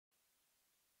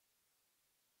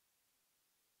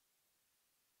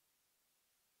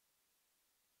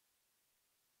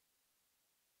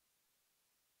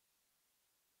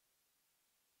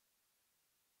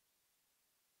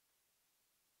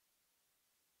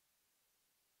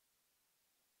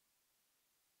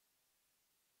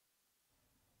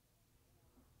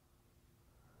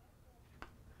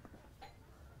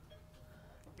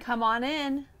Come on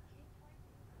in.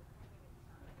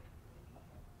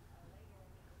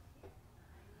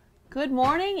 Good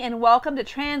morning and welcome to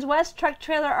Transwest Truck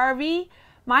Trailer RV.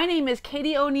 My name is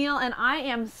Katie O'Neill and I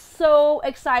am so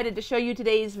excited to show you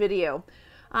today's video.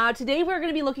 Today we're going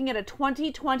to be looking at a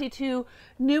 2022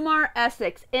 Newmar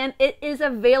Essex, and it is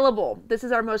available. This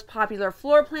is our most popular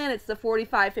floor plan. It's the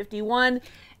 4551,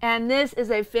 and this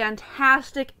is a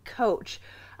fantastic coach.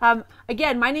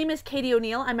 Again, my name is Katie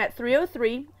O'Neill. I'm at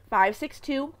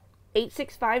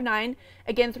 303-562-8659.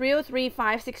 Again,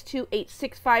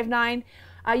 303-562-8659.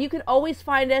 You can always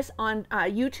find us on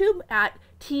YouTube at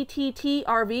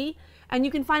TTTRV, and you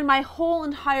can find my whole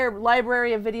entire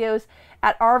library of videos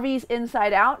at RVs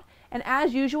Inside Out. And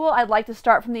as usual, I'd like to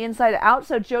start from the inside out.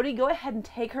 So Jody, go ahead and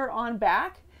take her on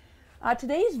back.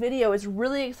 Today's video is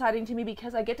really exciting to me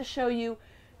because I get to show you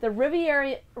the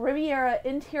Riviera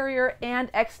interior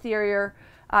and exterior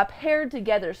paired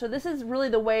together. So this is really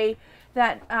the way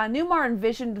that Newmar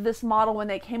envisioned this model when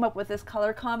they came up with this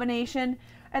color combination.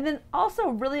 And then also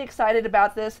really excited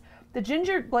about this, the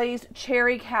ginger glazed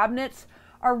cherry cabinets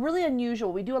are really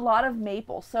unusual. We do a lot of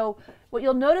maple. So what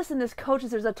you'll notice in this coach is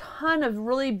there's a ton of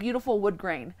really beautiful wood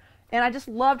grain, and I just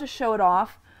love to show it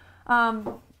off.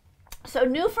 So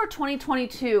new for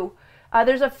 2022,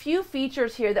 there's a few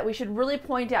features here that we should really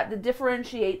point out to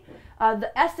differentiate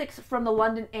the Essex from the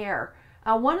London Air.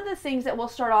 One of the things that we'll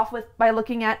start off with by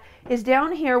looking at is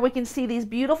down here we can see these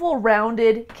beautiful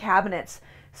rounded cabinets.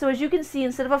 So as you can see,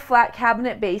 instead of a flat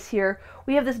cabinet base here,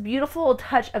 we have this beautiful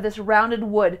touch of this rounded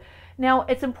wood. Now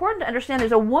it's important to understand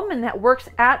there's a woman that works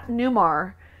at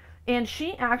Newmar, and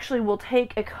she actually will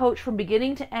take a coach from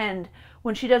beginning to end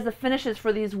when she does the finishes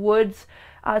for these woods,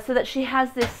 so that she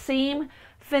has this same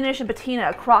finish and patina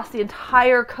across the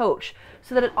entire coach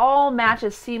so that it all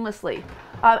matches seamlessly.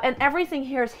 And everything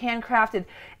here is handcrafted.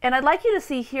 And I'd like you to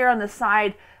see here on the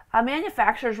side,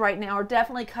 manufacturers right now are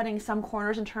definitely cutting some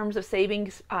corners in terms of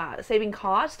saving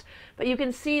cost, but you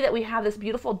can see that we have this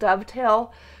beautiful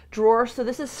dovetail drawer. So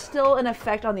this is still in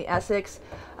effect on the Essex.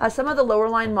 Some of the lower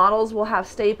line models will have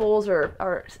staples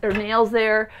or nails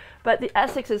there, but the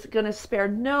Essex is going to spare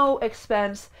no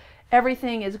expense.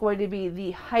 Everything is going to be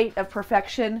the height of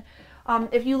perfection.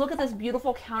 If you look at this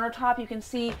beautiful countertop, you can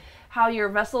see how your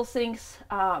vessel sinks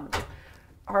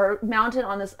are mounted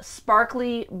on this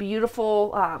sparkly,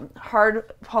 beautiful,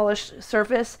 hard polished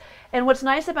surface. And what's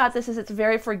nice about this is it's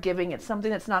very forgiving. It's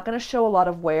something that's not going to show a lot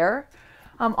of wear.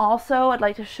 Also, I'd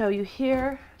like to show you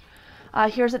here.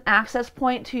 Here's an access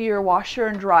point to your washer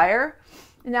and dryer.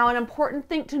 Now, an important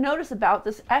thing to notice about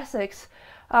this Essex,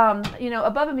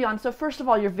 above and beyond. So first of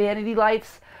all, your vanity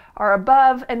lights are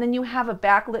above, and then you have a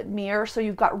backlit mirror, so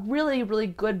you've got really, really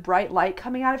good bright light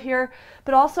coming out of here,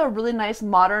 but also a really nice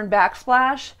modern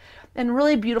backsplash and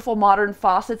really beautiful modern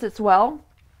faucets as well.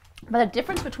 But the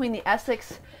difference between the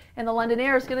Essex and the London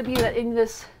Air is going to be that in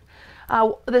this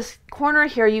this corner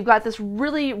here, you've got this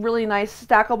really, really nice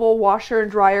stackable washer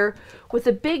and dryer with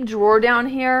a big drawer down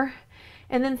here,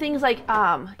 and then things like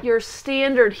your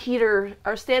standard heater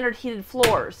or standard heated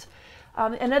floors.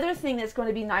 Another thing that's going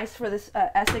to be nice for this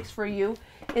Essex for you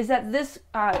is that this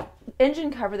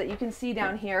engine cover that you can see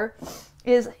down here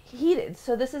is heated.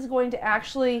 So this is going to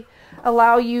actually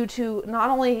allow you to not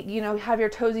only, have your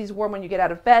toesies warm when you get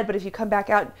out of bed, but if you come back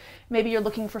out, maybe you're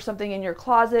looking for something in your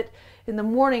closet in the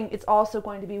morning, it's also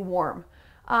going to be warm.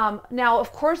 Now,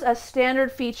 of course, a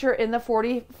standard feature in the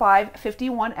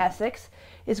 4551 Essex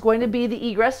is going to be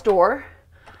the egress door.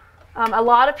 A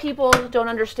lot of people don't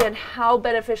understand how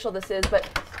beneficial this is, but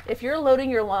if you're loading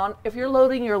your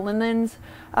linens,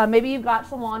 maybe you've got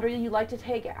some laundry you'd like to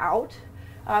take out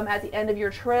at the end of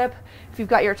your trip. If you've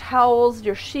got your towels,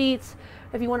 your sheets,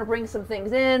 if you want to bring some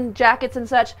things in, jackets and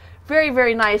such, very,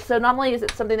 very nice. So not only is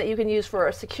it something that you can use for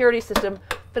a security system,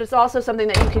 but it's also something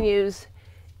that you can use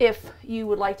if you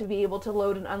would like to be able to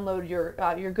load and unload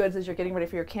your goods as you're getting ready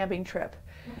for your camping trip.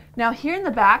 Now here in the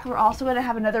back, we're also going to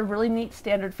have another really neat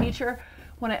standard feature.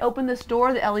 When I open this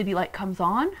door, the LED light comes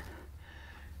on.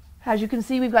 As you can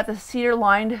see, we've got the cedar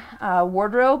lined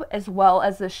wardrobe as well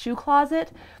as the shoe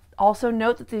closet. Also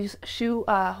note that these shoe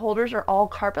holders are all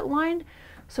carpet lined,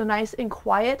 so nice and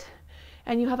quiet.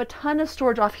 And you have a ton of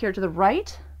storage off here to the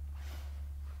right.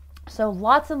 So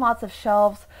lots and lots of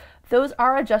shelves. Those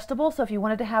are adjustable, so if you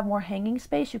wanted to have more hanging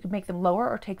space, you could make them lower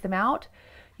or take them out.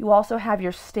 You also have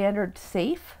your standard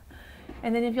safe.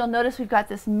 And then if you'll notice, we've got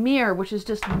this mirror, which is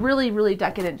just really, really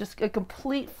decadent, just a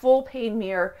complete full pane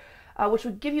mirror, which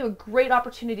would give you a great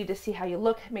opportunity to see how you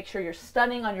look, make sure you're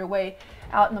stunning on your way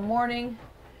out in the morning.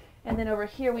 And then over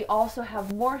here, we also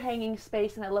have more hanging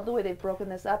space, and I love the way they've broken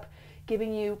this up,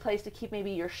 giving you a place to keep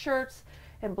maybe your shirts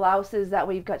and blouses. That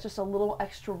way you've got just a little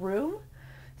extra room.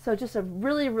 So just a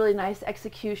really, really nice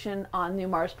execution on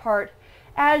Newmar's part.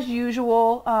 As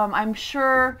usual, I'm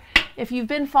sure if you've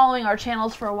been following our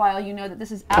channels for a while, you know that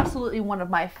this is absolutely one of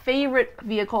my favorite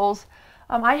vehicles.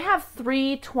 I have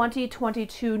 3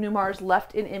 2022 Newmars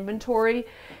left in inventory,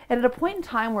 and at a point in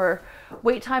time where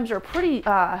wait times are pretty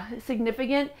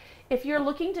significant, if you're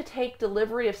looking to take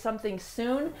delivery of something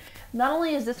soon, not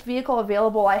only is this vehicle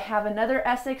available, I have another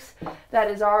Essex that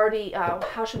is already,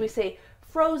 how should we say,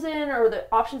 frozen, or the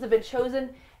options have been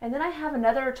chosen. And then I have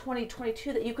another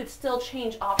 2022 that you could still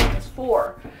change options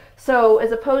for. So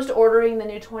as opposed to ordering the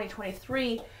new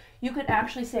 2023, you could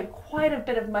actually save quite a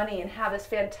bit of money and have this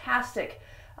fantastic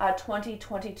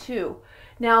 2022.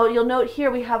 Now you'll note here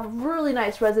we have a really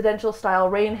nice residential style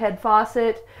rain head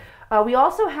faucet. We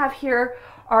also have here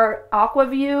our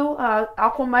AquaView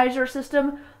aqua miser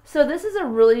system. So this is a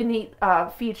really neat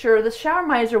feature. The shower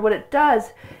miser, what it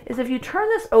does is if you turn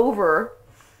this over,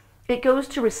 it goes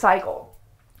to recycle.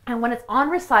 And when it's on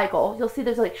recycle, you'll see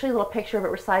there's actually a little picture of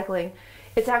it recycling.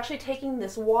 It's actually taking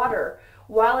this water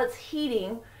while it's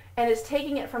heating, and it's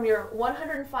taking it from your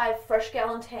 105 fresh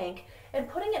gallon tank and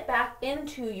putting it back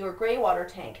into your gray water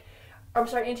tank. I'm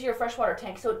sorry, into your freshwater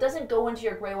tank. So it doesn't go into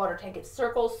your gray water tank. It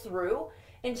circles through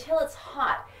until it's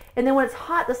hot. And then when it's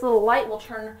hot, this little light will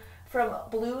turn from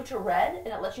blue to red, and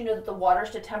it lets you know that the water's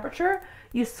to temperature.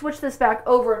 You switch this back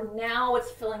over, now it's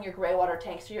filling your gray water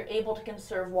tank, so you're able to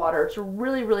conserve water. It's a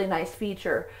really, really nice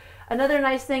feature. Another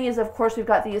nice thing is, of course, we've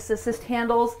got the assist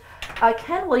handles.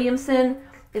 Ken Williamson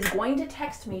is going to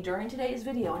text me during today's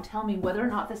video and tell me whether or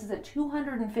not this is a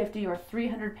 250 or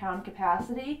 300 pound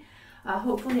capacity.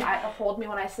 Hopefully it'll hold me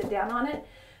when I sit down on it.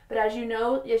 But as you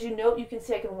note, you can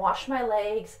see I can wash my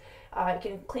legs, I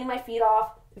can clean my feet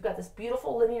off. We've got this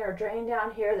beautiful linear drain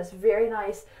down here, this very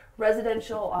nice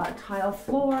residential tile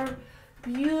floor,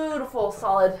 beautiful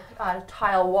solid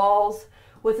tile walls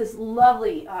with this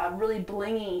lovely, really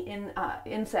blingy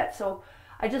inset. So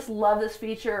I just love this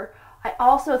feature. I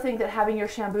also think that having your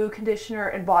shampoo, conditioner,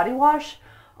 and body wash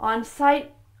on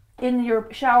site in your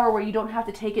shower where you don't have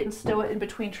to take it and stow it in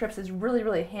between trips is really,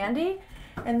 really handy.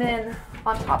 And then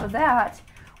on top of that,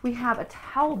 we have a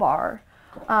towel bar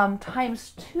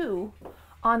 ×2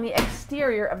 on the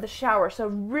exterior of the shower. So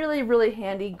really, really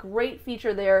handy, great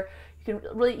feature there. You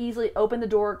can really easily open the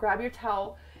door, grab your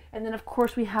towel, and then of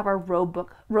course we have our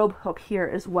robe hook here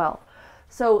as well.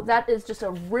 So that is just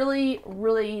a really,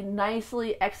 really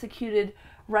nicely executed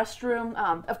restroom.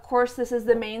 Of course, this is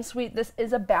the main suite. This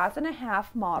is a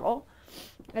bath-and-a-half model.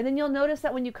 And then you'll notice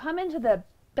that when you come into the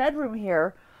bedroom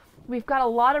here, we've got a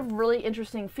lot of really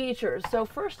interesting features. So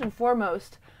first and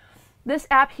foremost, this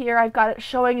app here, I've got it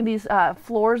showing these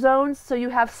floor zones. So you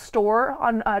have store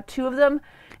on 2 of them,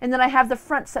 and then I have the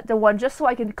front set to 1 just so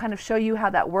I can kind of show you how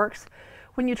that works.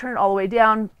 When you turn it all the way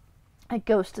down, it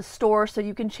goes to store, so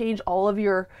you can change all of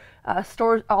your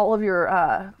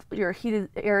your heated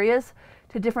areas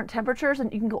to different temperatures,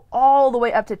 and you can go all the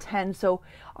way up to 10. So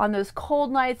on those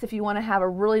cold nights, if you want to have a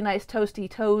really nice toasty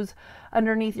toes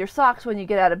underneath your socks when you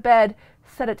get out of bed,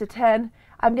 set it to 10.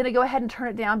 I'm going to go ahead and turn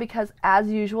it down because, as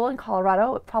usual in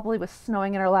Colorado, it probably was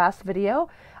snowing in our last video.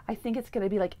 I think it's going to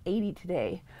be like 80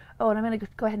 today. Oh, and I'm going to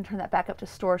go ahead and turn that back up to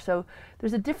store. So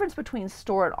there's a difference between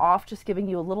store and off, just giving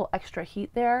you a little extra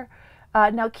heat there.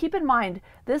 Now keep in mind,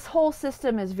 this whole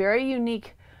system is very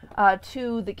unique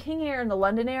to the King Air and the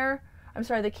London Air. I'm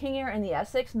sorry, the King Air and the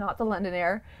Essex, not the London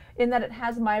Air, in that it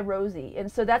has My Rosie. And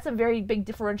so that's a very big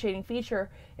differentiating feature.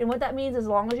 And what that means, as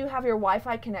long as you have your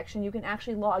Wi-Fi connection, you can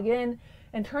actually log in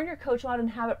and turn your coach on and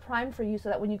have it primed for you so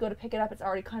that when you go to pick it up, it's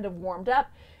already kind of warmed up,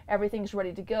 everything's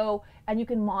ready to go, and you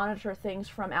can monitor things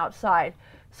from outside.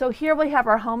 So here we have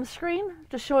our home screen,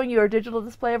 just showing you our digital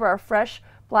display of our fresh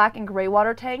black and gray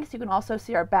water tanks. You can also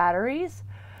see our batteries.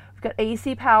 We've got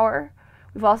AC power.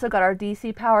 We've also got our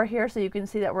DC power here, so you can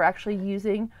see that we're actually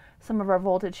using some of our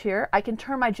voltage here. I can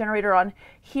turn my generator on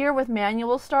here with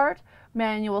manual start,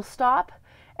 manual stop,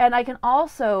 and I can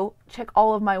also check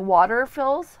all of my water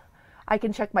fills. I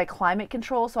can check my climate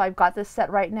control, so I've got this set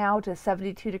right now to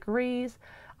 72 degrees.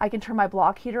 I can turn my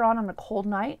block heater on a cold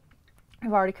night.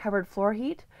 I've already covered floor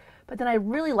heat. But then I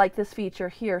really like this feature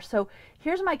here. So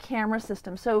here's my camera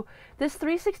system. So this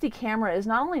 360 camera is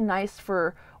not only nice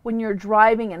for when you're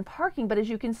driving and parking, but as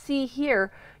you can see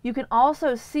here, you can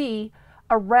also see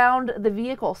around the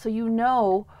vehicle, so you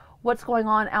know what's going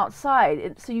on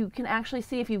outside. So you can actually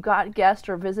see if you've got guests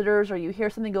or visitors, or you hear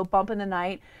something go bump in the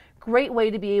night. Great way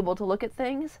to be able to look at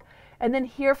things. And then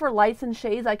here for lights and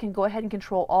shades, I can go ahead and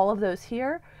control all of those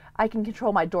here. I can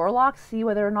control my door locks, see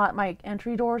whether or not my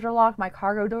entry doors are locked, my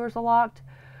cargo doors are locked.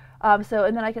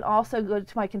 And then I can also go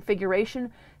to my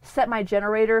configuration, set my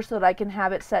generator so that I can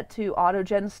have it set to auto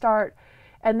gen start.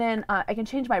 And then I can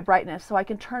change my brightness so I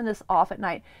can turn this off at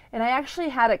night. And I actually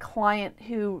had a client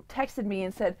who texted me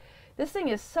and said, this thing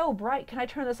is so bright, can I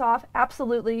turn this off?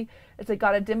 Absolutely. It's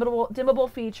got a dimmable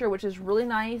feature, which is really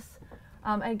nice.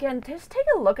 Again, just take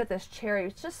a look at this cherry.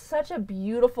 It's just such a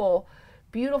beautiful,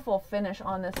 beautiful finish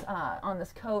on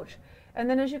this coach. And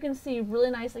then as you can see,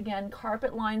 really nice, again,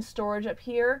 carpet lined storage up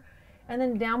here. And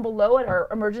then down below at our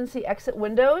emergency exit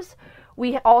windows,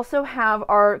 we also have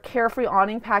our Carefree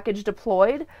awning package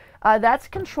deployed. That's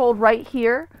controlled right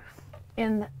here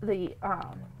in the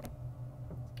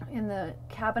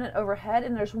cabinet overhead,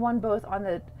 and there's one both on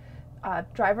the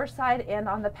driver's side and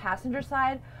on the passenger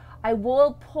side. I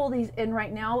will pull these in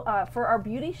right now. For our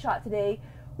beauty shot today,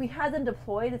 we had them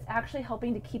deployed. It's actually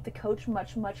helping to keep the coach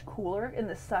much, much cooler in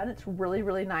the sun. It's really,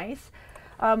 really nice.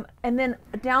 And then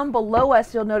down below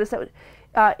us, you'll notice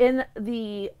that in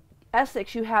the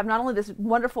Essex, you have not only this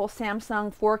wonderful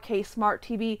Samsung 4K smart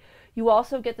TV, you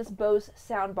also get this Bose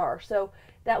soundbar. So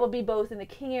that will be both in the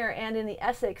King Air and in the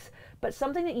Essex. But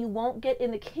something that you won't get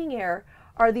in the King Air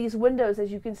are these windows,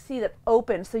 as you can see, that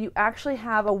open. So you actually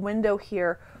have a window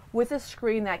here with a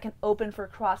screen that can open for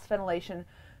cross ventilation.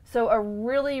 So a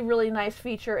really, really nice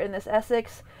feature in this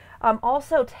Essex.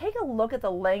 Also, take a look at the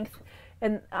length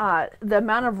and the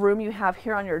amount of room you have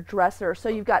here on your dresser. So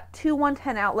you've got two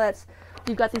 110 outlets.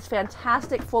 You've got these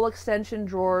fantastic full extension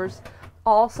drawers,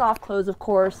 all soft close, of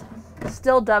course,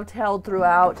 still dovetailed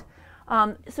throughout.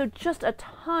 So just a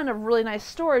ton of really nice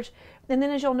storage. And then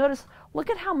as you'll notice, look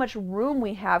at how much room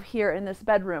we have here in this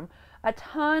bedroom. A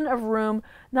ton of room,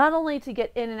 not only to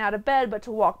get in and out of bed, but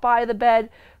to walk by the bed.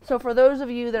 So for those of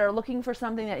you that are looking for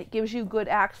something that gives you good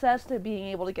access to being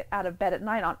able to get out of bed at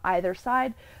night on either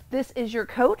side, this is your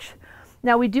coach.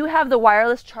 Now we do have the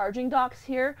wireless charging docks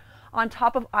here on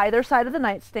top of either side of the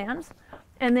nightstands.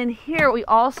 And then here we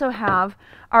also have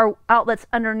our outlets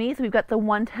underneath. We've got the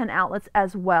 110 outlets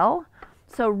as well.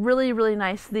 So really, really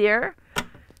nice there.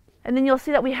 And then you'll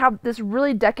see that we have this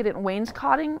really decadent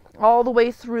wainscoting all the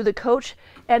way through the coach.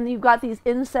 And you've got these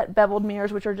inset beveled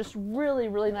mirrors, which are just really,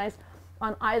 really nice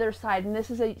on either side. And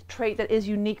this is a trait that is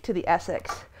unique to the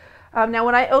Essex. Now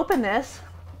when I open this,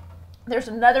 there's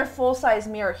another full-size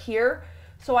mirror here.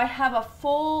 So I have a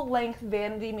full-length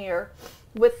vanity mirror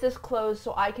with this closed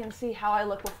so I can see how I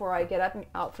look before I get up and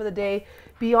out for the day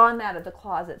beyond that of the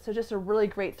closet. So just a really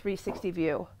great 360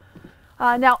 view.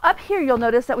 Now up here you'll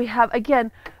notice that we have,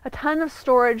 again, a ton of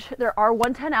storage. There are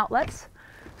 110 outlets.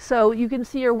 So you can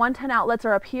see your 110 outlets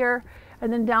are up here.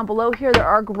 And then down below here there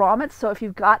are grommets. So if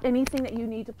you've got anything that you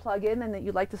need to plug in and that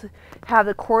you'd like to have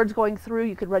the cords going through,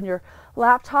 you could run your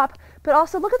laptop. But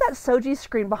also look at that Soji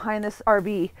screen behind this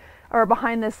RV, or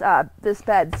behind this this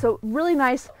bed. So really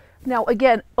nice. Now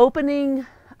again, opening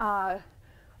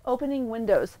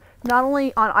windows, not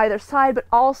only on either side, but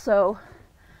also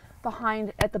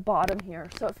behind at the bottom here.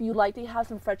 So if you like to have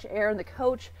some fresh air in the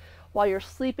coach while you're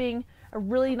sleeping, a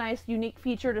really nice unique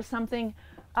feature to something.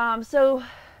 So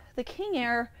the King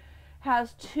Air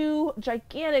has two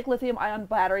gigantic lithium ion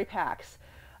battery packs.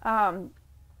 It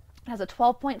has a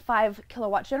 12.5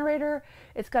 kilowatt generator.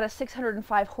 It's got a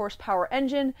 605 horsepower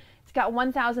engine. It's got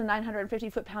 1,950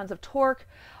 foot-pounds of torque.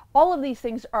 All of these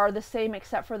things are the same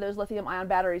except for those lithium ion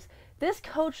batteries. This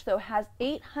coach though has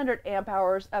 800 amp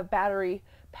hours of battery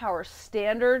power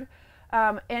standard.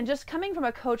 And just coming from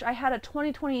a coach, I had a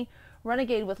 2020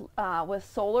 Renegade with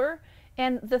solar,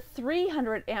 and the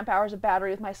 300 amp hours of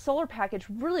battery with my solar package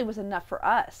really was enough for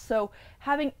us. So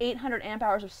having 800 amp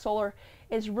hours of solar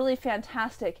is really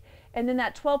fantastic. And then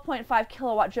that 12.5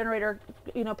 kilowatt generator,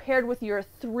 you know, paired with your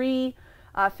three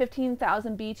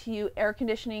 15,000 BTU air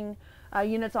conditioning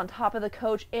units on top of the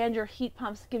coach and your heat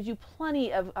pumps gives you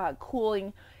plenty of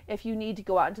cooling if you need to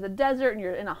go out into the desert and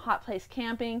you're in a hot place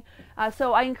camping.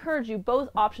 So I encourage you, both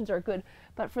options are good,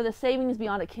 but for the savings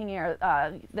beyond a King Air,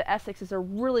 the Essex is a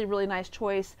really, really nice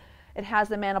choice. It has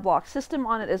the Mana Block system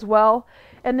on it as well.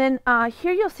 And then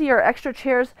here you'll see our extra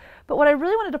chairs, but what I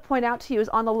really wanted to point out to you is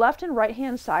on the left and right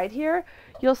hand side here,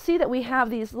 you'll see that we have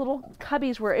these little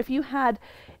cubbies where if you had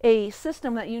a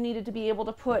system that you needed to be able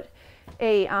to put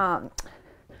a,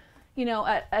 you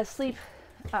know, a sleep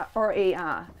or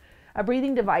a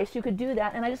breathing device, you could do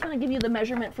that. And I just want to give you the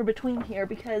measurement for between here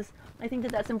because I think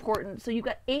that that's important. So you've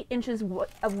got 8 inches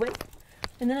of width,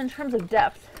 and then in terms of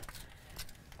depth,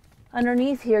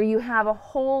 underneath here you have a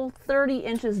whole 30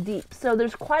 inches deep. So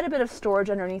there's quite a bit of storage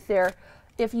underneath there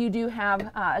if you do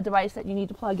have a device that you need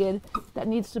to plug in that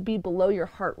needs to be below your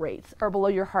heart rates or below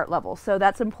your heart level. So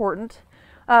that's important.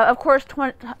 Of course,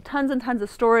 tons and tons of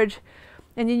storage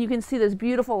And then you can see those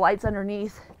beautiful lights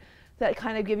underneath that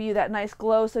kind of give you that nice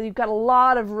glow. So you've got a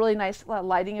lot of really nice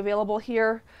lighting available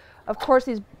here. Of course,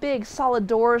 these big solid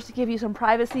doors to give you some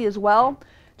privacy as well.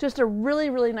 Just a really,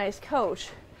 really nice coach.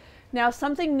 Now,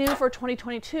 something new for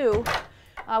 2022,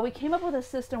 we came up with a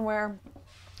system where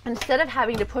instead of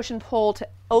having to push and pull to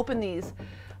open these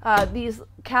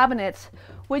cabinets,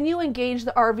 when you engage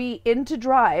the RV into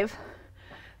drive,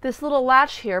 this little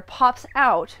latch here pops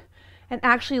out and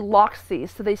actually locks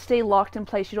these, so they stay locked in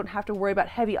place. You don't have to worry about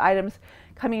heavy items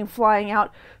coming flying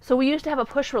out. So we used to have a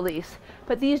push release,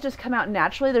 but these just come out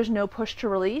naturally. There's no push to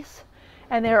release,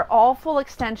 and they're all full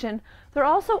extension. They're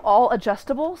also all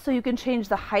adjustable, so you can change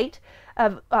the height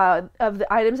of the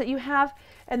items that you have,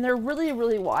 and they're really,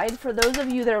 really wide. For those of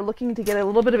you that are looking to get a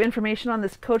little bit of information on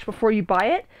this coach before you buy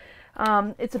it,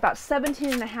 it's about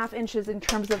 17.5 inches in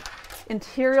terms of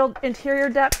interior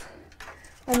depth.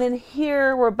 And then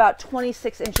here we're about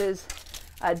 26 inches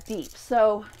deep.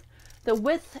 So the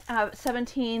width of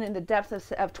 17 and the depth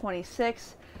of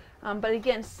 26. But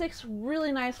again, 6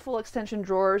 really nice full extension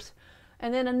drawers.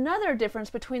 And then another difference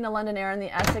between the London Air and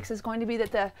the Essex is going to be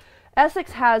that the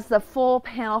Essex has the full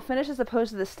panel finish as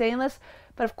opposed to the stainless.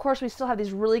 But of course, we still have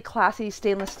these really classy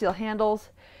stainless steel handles.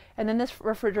 And then this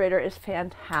refrigerator is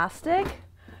fantastic.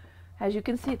 As you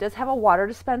can see, it does have a water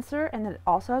dispenser, and then it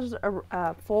also has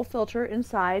a full filter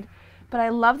inside. But I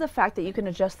love the fact that you can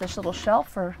adjust this little shelf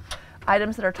for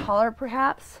items that are taller,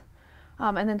 perhaps.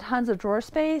 And then tons of drawer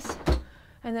space.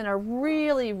 And then a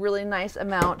really, really nice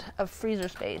amount of freezer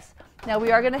space. Now,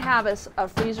 we are going to have a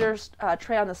freezer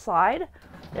tray on the side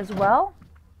as well.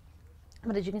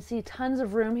 But as you can see, tons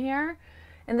of room here.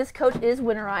 And this coach is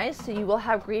winterized, so you will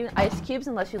have green ice cubes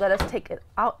unless you let us take it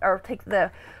out, or take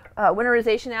the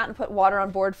winterization out and put water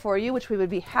on board for you, which we would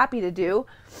be happy to do.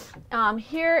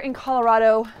 Here in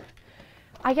Colorado,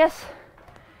 I guess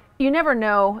you never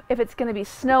know if it's going to be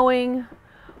snowing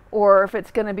or if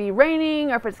it's going to be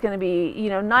raining or if it's going to be,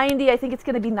 90. I think it's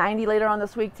going to be 90 later on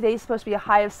this week. Today's supposed to be a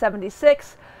high of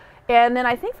 76. And then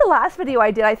I think the last video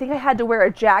I did, I think I had to wear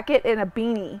a jacket and a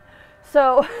beanie.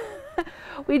 So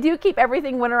we do keep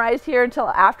everything winterized here until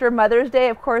after Mother's Day.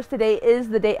 Of course, today is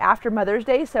the day after Mother's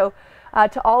Day. So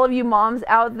to all of you moms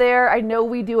out there, I know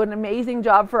we do an amazing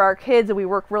job for our kids and we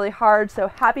work really hard. So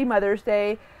happy Mother's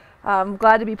Day. I'm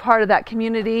glad to be part of that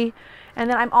community. And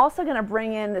then I'm also going to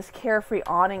bring in this Carefree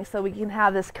awning so we can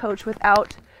have this coach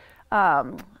without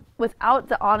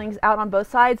the awnings out on both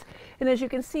sides. And as you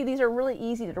can see, these are really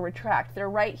easy to retract. They're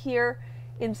right here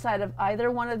inside of either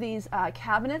one of these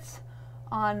cabinets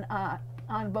on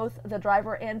both the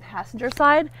driver and passenger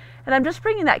side. And I'm just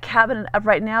bringing that cabinet up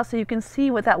right now so you can see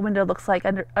what that window looks like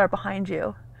under or behind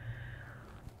you.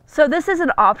 So this is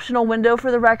an optional window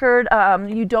for the record.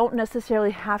 You don't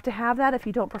necessarily have to have that. If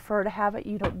you don't prefer to have it,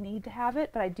 you don't need to have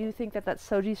it. But I do think that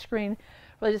Soji screen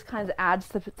really just kind of adds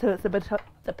to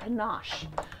the panache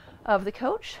of the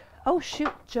coach. Oh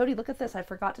shoot, Jody, look at this. I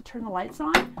forgot to turn the lights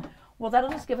on. Well,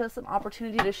 that'll just give us an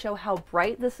opportunity to show how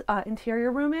bright this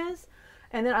interior room is.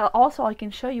 And then I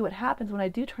can show you what happens when I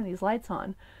do turn these lights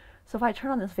on. So if I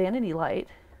turn on this vanity light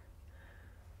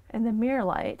and the mirror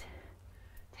light,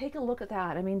 take a look at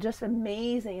that. I mean, just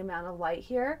amazing amount of light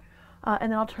here.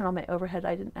 And then I'll turn on my overhead.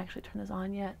 I didn't actually turn this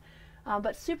on yet.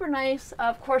 But super nice.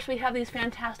 Of course, we have these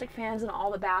fantastic fans in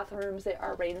all the bathrooms. They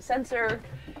are rain censored.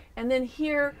 And then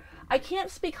here, I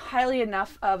can't speak highly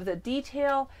enough of the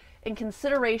detail and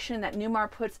consideration that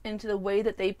Newmar puts into the way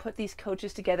that they put these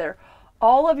coaches together.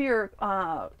 All of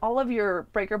your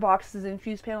breaker boxes and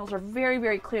fuse panels are very,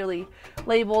 very clearly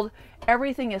labeled.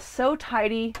 Everything is so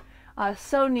tidy,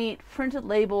 so neat, printed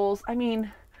labels. I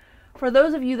mean, for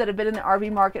those of you that have been in the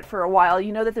RV market for a while,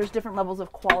 you know that there's different levels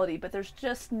of quality, but there's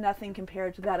just nothing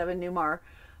compared to that of a Newmar.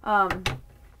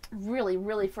 Really,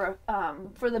 really, for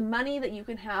the money that you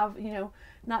can have,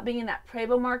 not being in that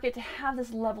Prevo market, to have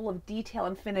this level of detail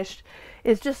and finish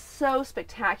is just so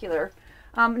spectacular.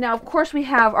 Now, of course, we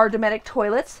have our Dometic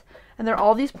toilets, and they're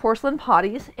all these porcelain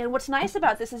potties. And what's nice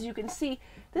about this, as you can see,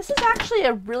 this is actually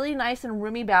a really nice and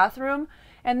roomy bathroom.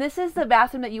 And this is the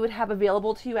bathroom that you would have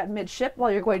available to you at midship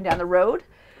while you're going down the road.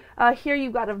 Here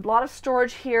you've got a lot of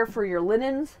storage here for your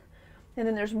linens. And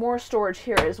then there's more storage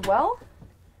here as well.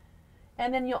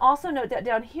 And then you'll also note that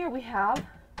down here we have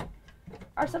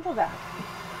our central bath.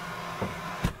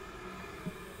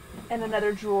 And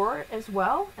another drawer as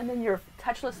well. And then your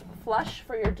touchless flush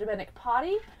for your Dometic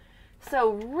potty.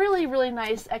 So really, really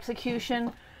nice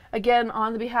execution, again,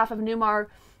 on the behalf of Newmar.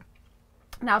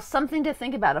 Now, something to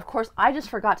think about. Of course, I just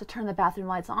forgot to turn the bathroom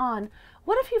lights on.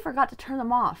 What if you forgot to turn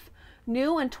them off?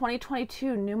 New in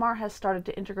 2022, Newmar has started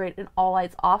to integrate an all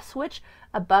lights off switch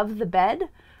above the bed.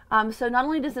 So not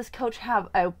only does this coach have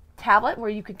a tablet where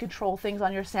you can control things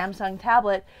on your Samsung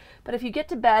tablet, but if you get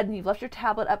to bed and you've left your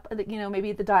tablet up, maybe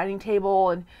at the dining table,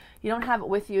 and you don't have it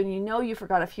with you, and you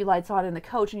forgot a few lights on in the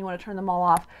coach and you want to turn them all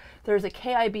off, there's a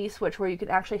KIB switch where you can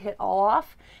actually hit all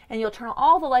off, and you'll turn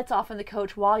all the lights off in the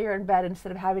coach while you're in bed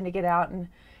instead of having to get out and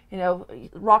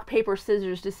rock, paper,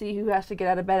 scissors to see who has to get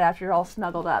out of bed after you're all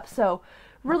snuggled up. So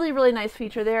really, really nice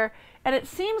feature there. And it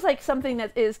seems like something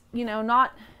that is,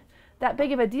 not that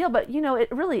big of a deal, but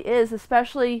it really is,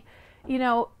 especially,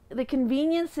 the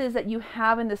conveniences that you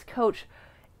have in this coach.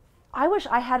 I wish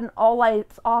I had an all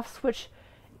lights off switch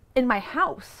in my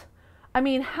house. I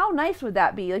mean, how nice would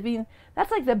that be? I mean,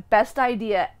 that's like the best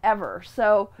idea ever.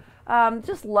 So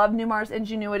just love Newmar's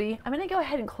ingenuity. I'm going to go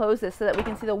ahead and close this so that we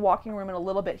can see the walking room in a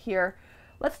little bit here.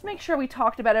 Let's make sure we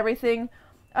talked about everything.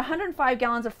 105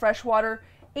 gallons of fresh water,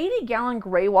 80-gallon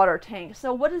gray water tank.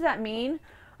 So what does that mean?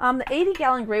 The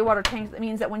 80-gallon gray water tank, that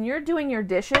means that when you're doing your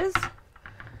dishes,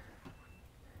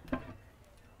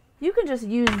 you can just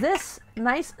use this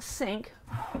nice sink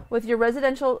with your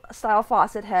residential style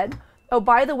faucet head. Oh,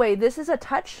 by the way, this is a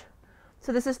touch.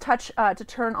 So this is touch to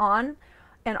turn on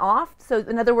and off. So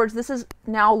in other words, this is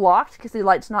now locked because the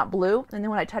light's not blue. And then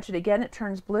when I touch it again, it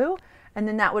turns blue. And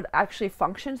then that would actually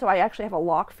function. So I actually have a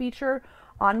lock feature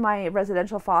on my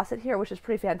residential faucet here, which is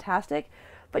pretty fantastic.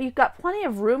 But you've got plenty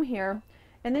of room here.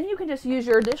 And then you can just use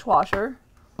your dishwasher.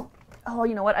 Oh,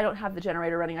 you know what? I don't have the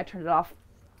generator running. I turned it off.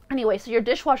 Anyway, so your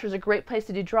dishwasher is a great place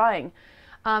to do drying.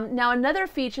 Now, another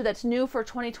feature that's new for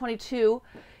 2022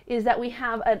 is that we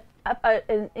have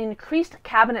an increased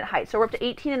cabinet height. So we're up to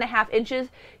 18.5 inches,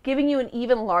 giving you an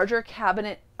even larger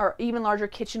cabinet or even larger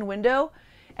kitchen window.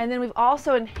 And then we've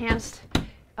also enhanced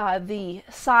the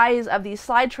size of these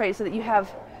slide trays so that you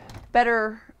have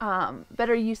better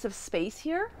use of space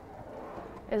here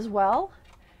as well.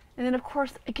 And then, of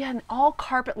course, again, all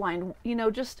carpet lined,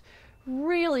 just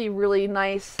really, really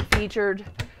nice featured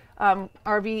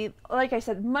RV. Like I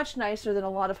said, much nicer than a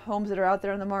lot of homes that are out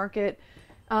there on the market.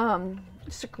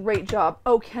 Just a great job.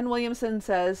 Oh, Ken Williamson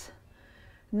says,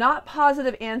 not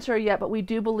positive answer yet, but we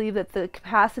do believe that the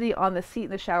capacity on the seat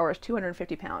in the shower is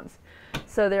 250 pounds.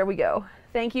 So there we go.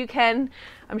 Thank you, Ken.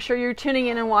 I'm sure you're tuning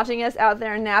in and watching us out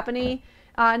there in Napanee.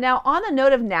 Now, on the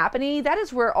note of Napanee, that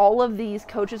is where all of these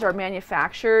coaches are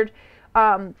manufactured.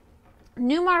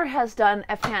 Newmar has done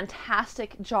a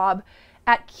fantastic job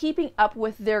at keeping up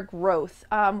with their growth.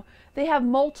 They have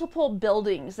multiple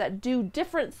buildings that do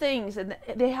different things, and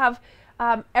they have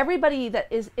everybody that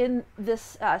is in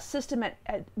this system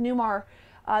at Newmar,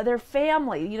 their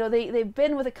family. They've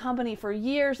been with the company for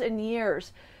years and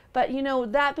years. But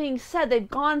that being said, they've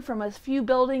gone from a few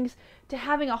buildings to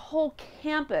having a whole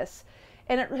campus,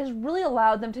 and it has really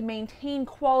allowed them to maintain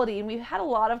quality. And we've had a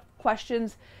lot of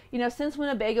questions, since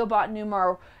Winnebago bought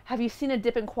Newmar, have you seen a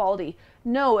dip in quality?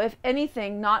 No, if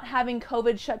anything, not having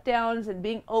COVID shutdowns and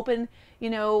being open,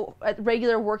 at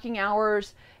regular working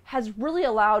hours has really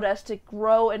allowed us to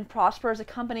grow and prosper as a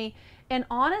company. And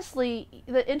honestly,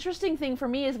 the interesting thing for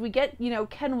me is we get,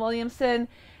 Ken Williamson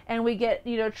and we get,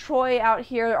 Troy out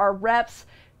here, our reps,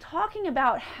 talking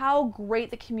about how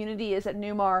great the community is at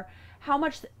Newmar, how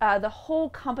much the whole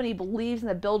company believes in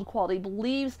the build quality,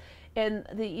 believes in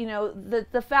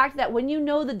the fact that when you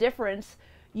know the difference,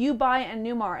 you buy a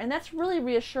Newmar. And that's really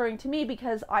reassuring to me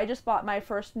because I just bought my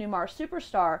first Newmar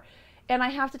Superstar. And I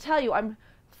have to tell you, I'm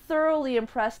thoroughly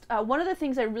impressed. One of the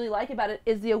things I really like about it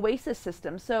is the Oasis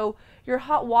system. So your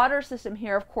hot water system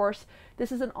here, of course,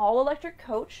 this is an all-electric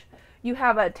coach. You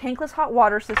have a tankless hot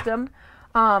water system.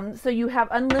 So you have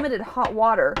unlimited hot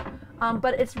water.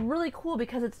 But it's really cool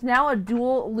because it's now a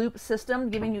dual loop system,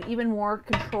 giving you even more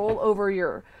control over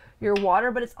your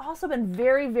water. But it's also been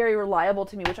very, very reliable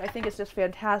to me, which I think is just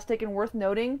fantastic and worth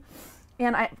noting.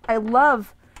 And I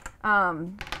love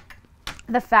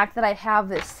the fact that I have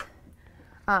this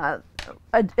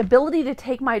ability to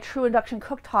take my true induction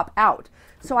cooktop out.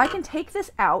 So I can take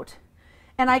this out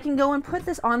and I can go and put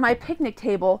this on my picnic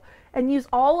table and use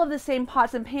all of the same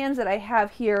pots and pans that I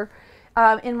have here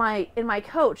in my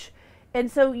coach. And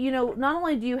so, not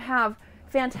only do you have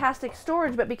fantastic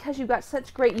storage, but because you've got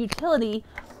such great utility,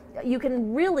 you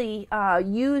can really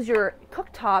use your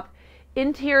cooktop,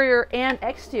 interior and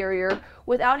exterior,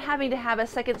 without having to have a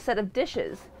second set of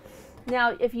dishes.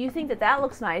 Now, if you think that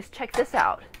looks nice, check this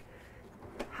out.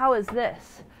 How is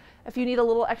this? If you need a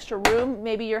little extra room,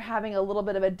 maybe you're having a little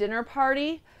bit of a dinner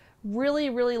party, really,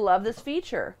 really love this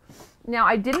feature. Now,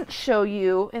 I didn't show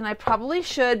you, and I probably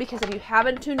should, because if you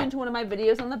haven't tuned into one of my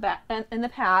videos in the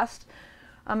past,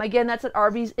 again, that's at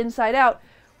RV's Inside Out,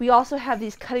 we also have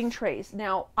these cutting trays.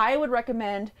 Now, I would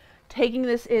recommend taking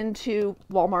this into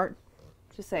Walmart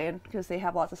just saying, because they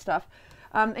have lots of stuff.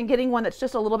 And getting one that's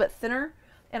just a little bit thinner.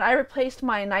 And I replaced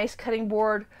my nice cutting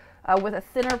board with a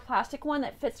thinner plastic one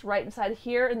that fits right inside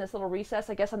here in this little recess.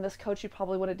 I guess on this coach you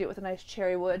probably want to do it with a nice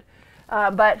cherry wood.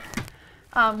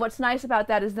 What's nice about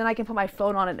that is then I can put my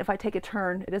phone on it, and if I take a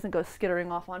turn, it doesn't go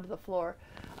skittering off onto the floor.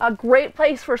 A great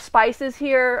place for spices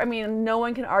here. I mean, no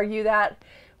one can argue that.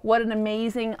 What an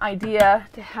amazing idea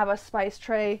to have a spice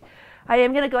tray. I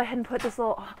am going to go ahead and put this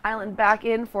little island back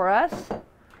in for us.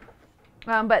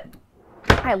 But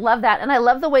I love that, and I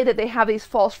love the way that they have these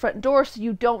false front doors so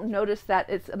you don't notice that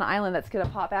it's an island that's going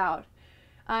to pop out.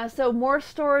 So more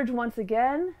storage once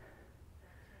again.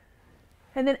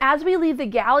 And then as we leave the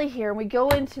galley here and we go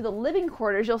into the living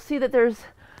quarters, you'll see that there's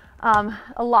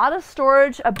a lot of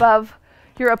storage above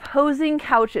your opposing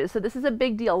couches. So this is a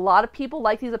big deal. A lot of people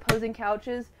like these opposing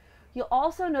couches. You'll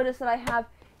also notice that I have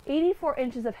 84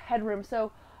 inches of headroom.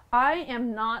 So I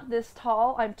am not this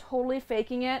tall. I'm totally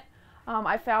faking it.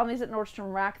 I found these at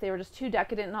Nordstrom Rack. They were just too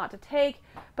decadent not to take.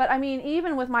 But I mean,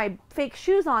 even with my fake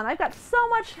shoes on, I've got so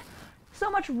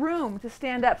much room to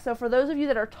stand up. So for those of you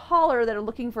that are taller, that are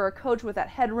looking for a coach with that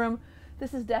headroom,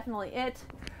 this is definitely it.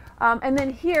 And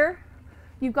then here,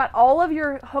 you've got all of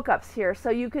your hookups here. So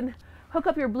you can hook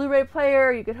up your Blu-ray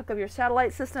player, you can hook up your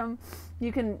satellite system,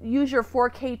 you can use your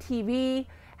 4K TV,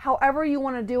 however you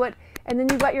want to do it. And then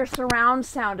you've got your surround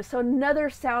sound, so another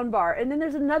sound bar. And then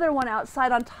there's another one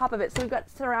outside on top of it. So we've got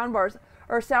surround bars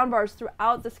or sound bars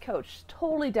throughout this coach.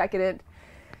 Totally decadent.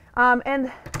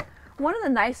 And one of the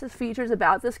nicest features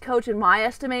about this coach, in my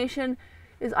estimation,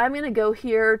 is I'm going to go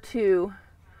here to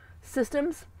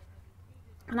Systems,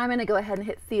 and I'm going to go ahead and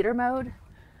hit Theater Mode.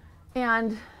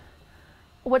 And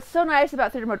what's so nice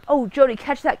about Theater Mode, oh, Jody,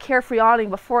 catch that carefree awning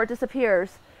before it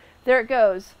disappears. There it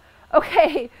goes.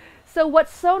 Okay, so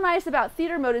what's so nice about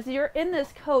Theater Mode is you're in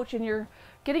this coach and you're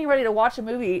getting ready to watch a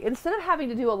movie. Instead of having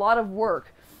to do a lot of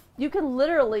work, you can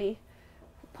literally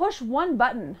push one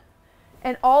button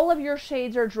and all of your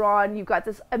shades are drawn. You've got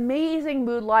this amazing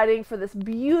mood lighting for this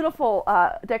beautiful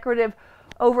decorative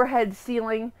overhead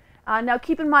ceiling. Now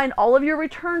keep in mind, all of your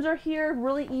returns are here.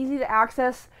 Really easy to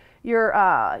access your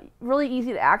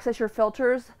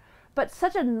filters, but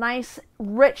such a nice,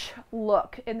 rich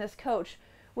look in this coach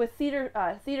with theater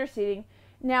seating.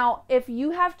 Now, if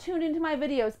you have tuned into my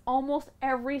videos, almost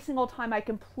every single time I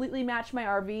completely match my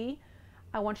RV,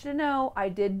 I want you to know I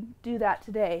did do that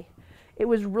today. It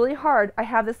was really hard. I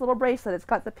have this little bracelet. It's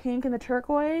got the pink and the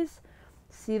turquoise.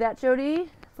 See that, Jody?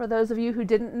 For those of you who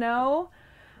didn't know.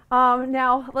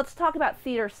 Now, let's talk about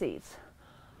theater seats.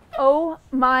 Oh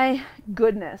my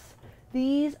goodness.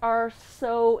 These are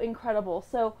so incredible.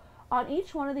 So on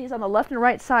each one of these, on the left and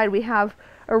right side, we have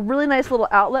a really nice little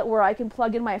outlet where I can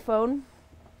plug in my phone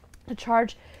to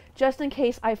charge just in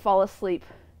case I fall asleep.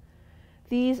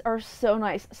 These are so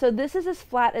nice. So this is as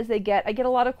flat as they get. I get a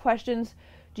lot of questions.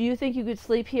 Do you think you could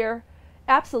sleep here?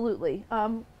 Absolutely.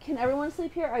 Can everyone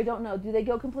sleep here? I don't know. Do they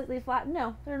go completely flat?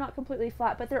 No, they're not completely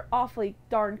flat, but they're awfully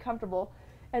darn comfortable.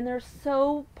 And they're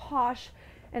so posh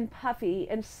and puffy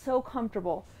and so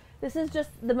comfortable. This is just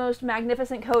the most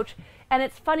magnificent coach. And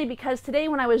it's funny because today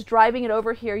when I was driving it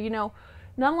over here, you know,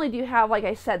 not only do you have, like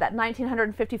I said, that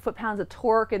 1,950 foot-pounds of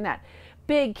torque and that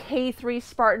big K3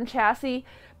 Spartan chassis,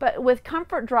 but with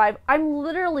Comfort Drive, I'm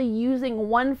literally using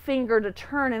one finger to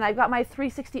turn, and I've got my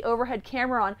 360 overhead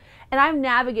camera on, and I'm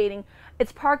navigating.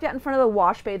 It's parked out in front of the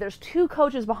wash bay. There's two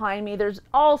coaches behind me. There's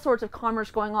all sorts of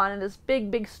commerce going on in this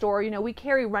big, big store. You know, we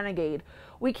carry Renegade.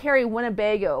 We carry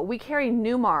Winnebago. We carry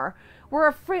Newmar. We're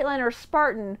a Freightliner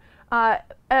Spartan,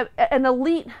 an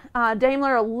elite,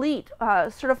 Daimler Elite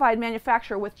certified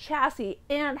manufacturer with chassis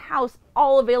and house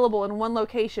all available in one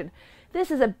location. This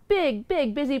is a big,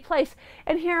 big, busy place.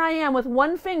 And here I am with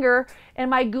one finger and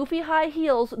my goofy high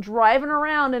heels driving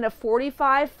around in a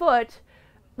 45-foot,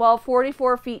 well,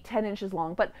 44 feet, 10 inches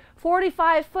long, but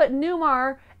 45-foot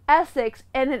Newmar Essex,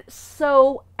 and it's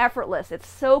so effortless. It's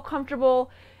so comfortable.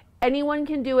 Anyone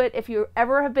can do it. If you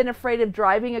ever have been afraid of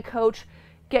driving a coach,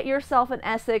 get yourself an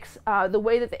Essex. The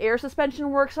way that the air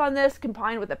suspension works on this,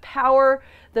 combined with the power,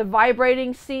 the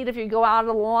vibrating seat if you go out of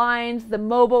the lines, the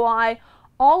Mobileye,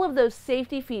 all of those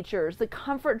safety features, the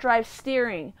Comfort Drive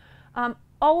steering,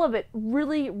 all of it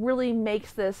really, really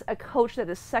makes this a coach that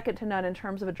is second to none in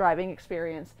terms of a driving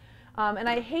experience. And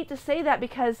I hate to say that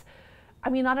because,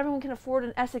 I mean, not everyone can afford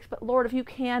an Essex, but Lord, if you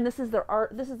can, this is the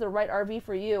right RV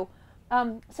for you.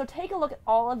 So take a look at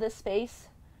all of this space.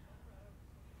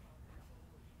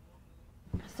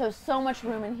 So much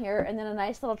room in here, and then a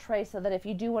nice little tray so that if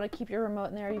you do want to keep your remote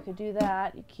in there, you could do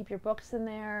that. You keep your books in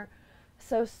there.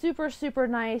 So super, super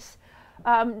nice.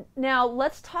 Now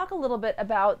let's talk a little bit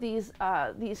about these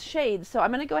shades. So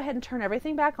I'm going to go ahead and turn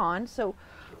everything back on. So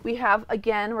we have,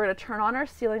 again, we're going to turn on our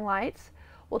ceiling lights.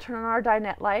 We'll turn on our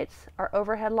dinette lights, our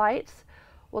overhead lights.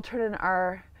 We'll turn in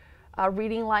our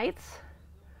reading lights,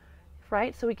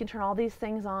 right? So we can turn all these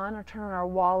things on, or turn on our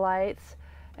wall lights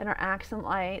and our accent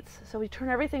lights. So we turn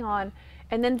everything on.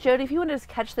 And then Jody, if you want to just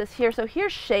catch this here, so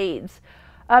here's shades.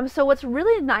 So what's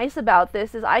really nice about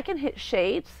this is I can hit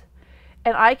shades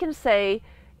and I can say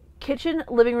kitchen,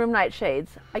 living room, night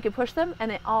shades. I can push them and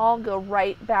they all go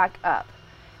right back up.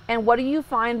 And what do you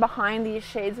find behind these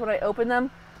shades when I open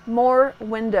them? More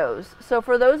windows. So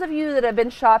for those of you that have been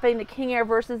shopping the King Air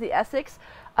versus the Essex,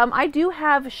 I do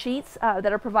have sheets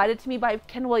that are provided to me by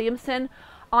Ken Williamson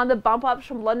on the bump ups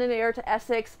from London Air to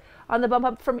Essex, on the bump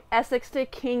up from Essex to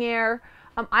King Air.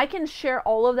 I can share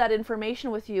all of that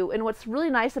information with you, and what's really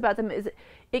nice about them is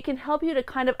it can help you to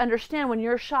kind of understand when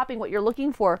you're shopping what you're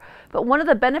looking for. But one of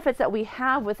the benefits that we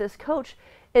have with this coach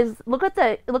is look at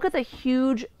the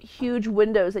huge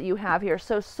windows that you have here.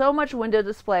 So much window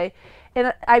display,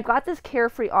 and I've got this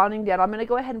Carefree awning down. I'm going to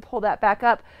go ahead and pull that back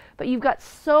up, but you've got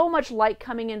so much light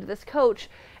coming into this coach,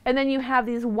 and then you have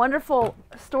these wonderful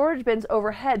storage bins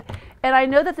overhead. And I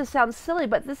know that this sounds silly,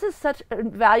 but this is such a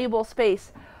valuable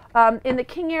space. In the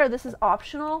King Air, this is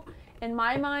optional. In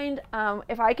my mind,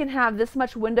 if I can have this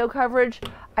much window coverage,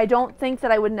 I don't think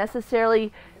that I would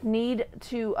necessarily need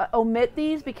to omit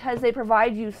these, because they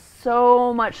provide you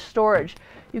so much storage.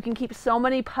 You can keep so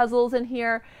many puzzles in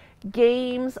here,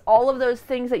 games, all of those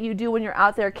things that you do when you're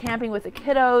out there camping with the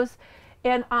kiddos.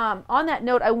 And on that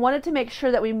note, I wanted to make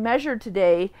sure that we measured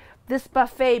today this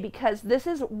buffet, because this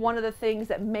is one of the things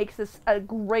that makes this a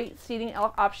great seating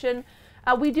option.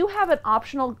 We do have an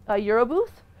optional Euro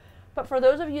booth, but for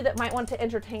those of you that might want to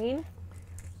entertain,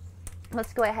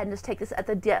 let's go ahead and just take this at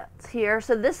the depth here.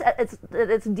 So this at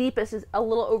its deepest is a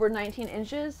little over 19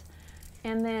 inches.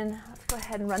 And then let's go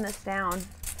ahead and run this down.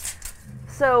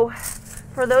 So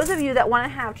for those of you that want to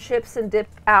have chips and dip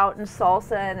out and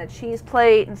salsa and a cheese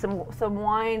plate and some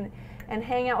wine and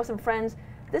hang out with some friends,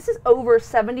 this is over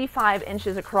 75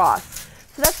 inches across.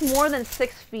 So that's more than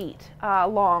 6 feet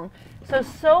long.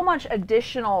 So much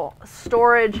additional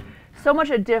storage, so much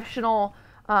additional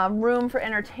room for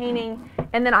entertaining.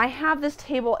 And then I have this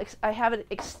table, I have it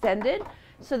extended.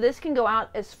 So this can go out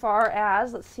as far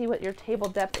as, let's see what your table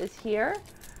depth is here.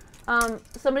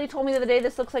 Somebody told me the other day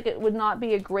this looks like it would not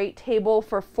be a great table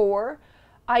for 4.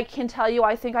 I can tell you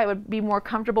I think I would be more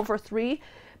comfortable for 3.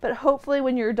 But hopefully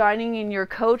when you're dining in your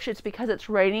coach, it's because it's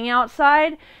raining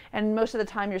outside, and most of the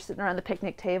time you're sitting around the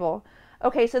picnic table.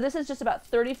 Okay, so this is just about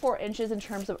 34 inches in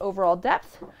terms of overall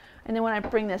depth. And then when I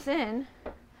bring this in,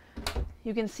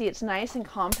 you can see it's nice and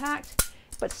compact,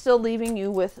 but still leaving you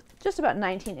with just about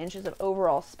 19 inches of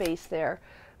overall space there.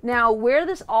 Now, where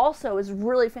this also is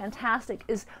really fantastic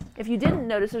is, if you didn't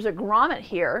notice, there's a grommet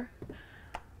here.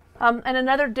 And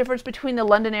another difference between the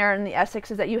London Air and the Essex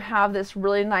is that you have this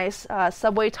really nice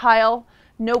subway tile,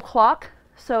 no clock.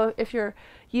 So if you're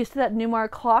used to that Newmar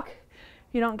clock,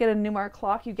 you don't get a Newmar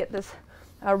clock, you get this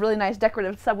really nice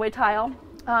decorative subway tile.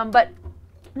 But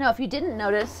no, if you didn't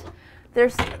notice,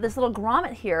 there's this little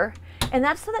grommet here, and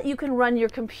that's so that you can run your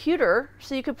computer.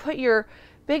 So you could put your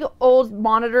big old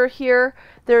monitor here.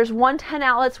 There's 110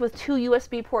 outlets with 2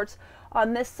 USB ports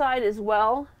on this side as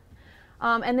well.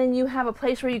 And then you have a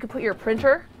place where you can put your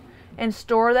printer and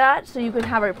store that, so you can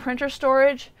have a printer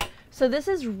storage. So this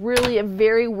is really a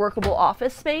very workable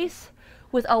office space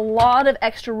with a lot of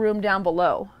extra room down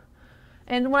below.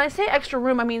 And when I say extra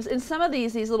room, I mean in some of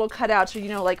these little cutouts are, you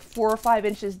know, like 4 or 5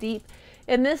 inches deep.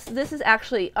 And this is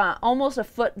actually almost a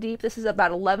foot deep. This is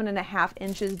about 11.5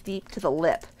 inches deep to the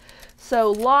lip.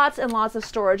 So lots and lots of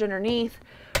storage underneath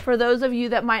for those of you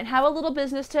that might have a little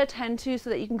business to attend to, so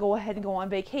that you can go ahead and go on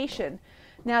vacation.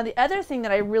 Now, the other thing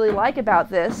that I really like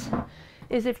about this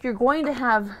is if you're going to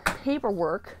have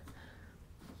paperwork,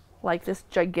 like this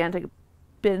gigantic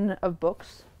bin of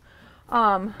books,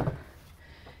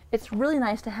 it's really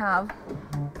nice to have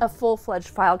a full-fledged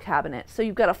file cabinet. So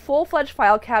you've got a full-fledged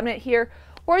file cabinet here,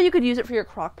 or you could use it for your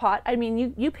crock pot. I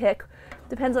mean, you pick.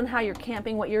 Depends on how you're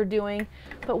camping, what you're doing.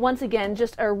 But once again,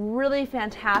 just a really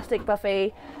fantastic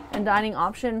buffet and dining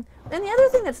option. And the other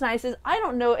thing that's nice is, I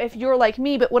don't know if you're like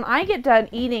me, but when I get done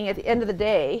eating at the end of the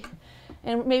day,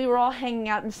 and maybe we're all hanging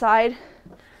out inside,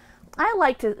 I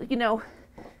like to, you know,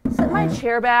 set my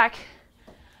chair back,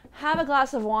 have a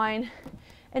glass of wine,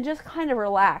 and just kind of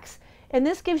relax. And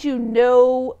this gives you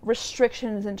no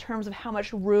restrictions in terms of how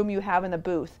much room you have in the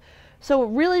booth. So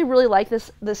really, really like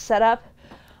this setup.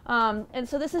 And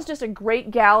so this is just a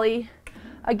great galley.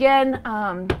 Again,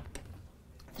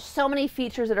 So many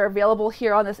features that are available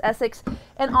here on this Essex.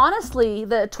 And honestly,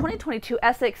 the 2022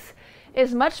 Essex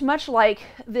is much like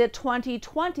the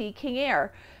 2020 King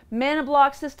Air. Mana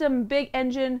block system, big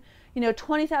engine, you know,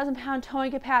 20,000 pound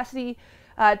towing capacity,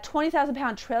 20,000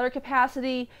 pound trailer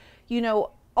capacity, you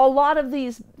know, a lot of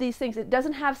these things. It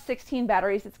doesn't have 16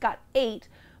 batteries, it's got 8,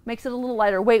 makes it a little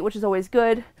lighter weight, which is always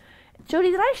good.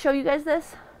 Jody, did I show you guys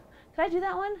this? Did I do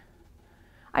that one?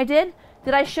 I did?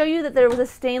 Did I show you that there was a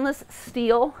stainless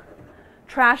steel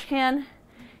trash can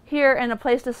here and a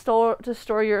place to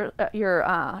store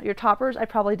your toppers? I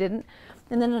probably didn't.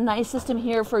 And then a nice system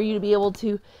here for you to be able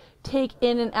to take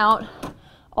in and out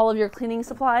all of your cleaning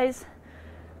supplies.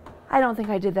 I don't think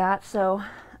I did that, so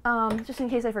just in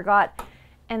case I forgot.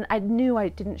 And I knew I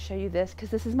didn't show you this because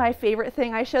this is my favorite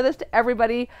thing. I show this to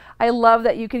everybody. I love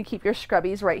that you can keep your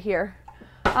scrubbies right here.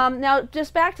 Now,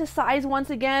 just back to size once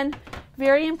again.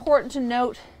 Very important to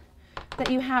note that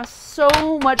you have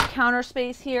so much counter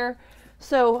space here.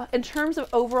 So in terms of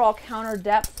overall counter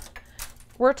depth,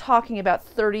 we're talking about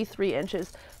 33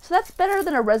 inches. So that's better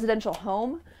than a residential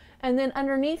home. And then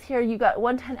underneath here, you got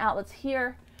 110 outlets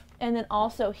here and then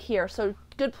also here. So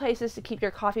good places to keep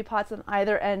your coffee pots on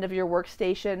either end of your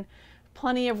workstation.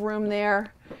 Plenty of room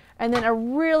there. And then a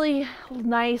really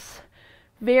nice,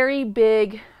 very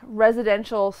big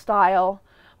residential style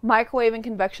microwave and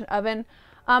convection oven.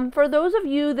 For those of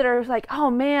you that are like, oh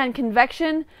man,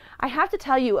 convection, I have to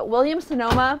tell you, at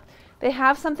Williams-Sonoma, they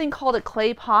have something called a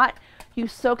clay pot. You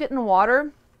soak it in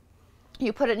water,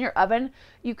 you put it in your oven,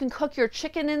 you can cook your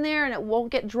chicken in there and it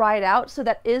won't get dried out. So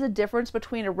that is a difference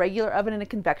between a regular oven and a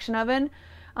convection oven.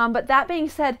 But that being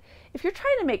said, if you're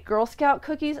trying to make Girl Scout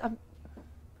cookies,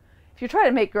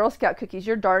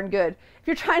 you're darn good. If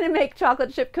you're trying to make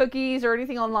chocolate chip cookies or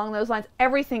anything along those lines,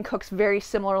 everything cooks very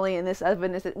similarly in this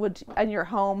oven as it would in your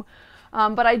home.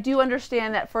 But I do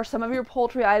understand that for some of your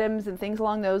poultry items and things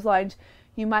along those lines,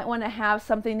 you might want to have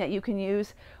something that you can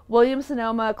use.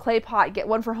 Williams-Sonoma clay pot, get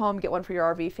one for home, get one for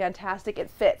your RV. Fantastic, it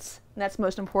fits, and that's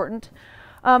most important.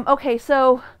 Okay,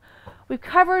 so we've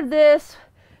covered this.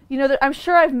 You know, I'm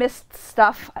sure I've missed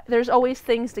stuff. There's always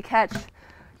things to catch.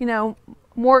 You know,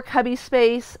 more cubby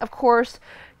space, of course,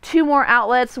 2 more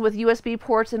outlets with USB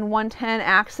ports and 110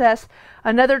 access,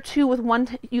 another 2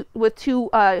 with two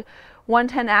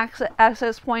 110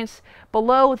 access points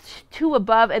below, 2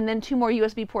 above, and then 2 more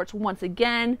USB ports once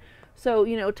again. So,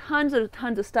 you know, tons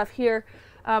of stuff here.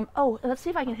 Oh, let's see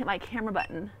if I can hit my camera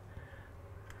button.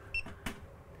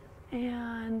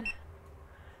 And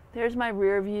there's my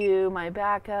rear view, my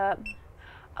backup.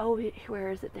 Oh,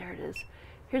 where is it? There it is.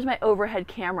 Here's my overhead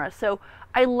camera. So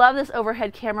I love this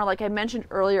overhead camera. Like I mentioned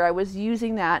earlier, I was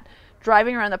using that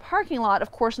driving around the parking lot.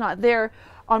 Of course, not there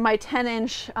on my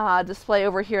 10-inch display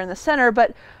over here in the center,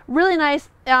 but really nice.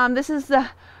 This is the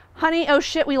honey, oh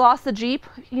shit, we lost the Jeep,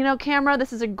 you know, camera.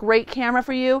 This is a great camera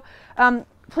for you.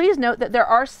 Please note that there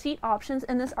are seat options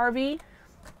in this RV.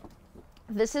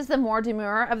 This is the more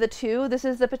demure of the two. This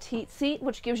is the petite seat,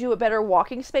 which gives you a better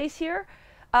walking space here.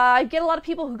 I get a lot of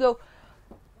people who go,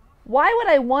 why would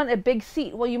I want a big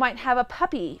seat? Well, you might have a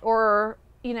puppy or,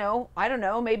 you know, I don't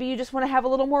know, maybe you just want to have a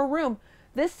little more room.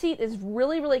 This seat is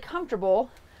really comfortable.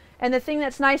 And the thing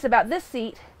that's nice about this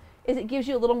seat is it gives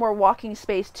you a little more walking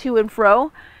space to and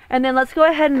fro. And then let's go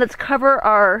ahead and let's cover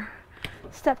our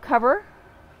step cover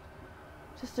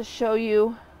just to show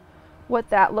you what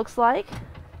that looks like.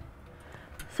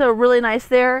 So really nice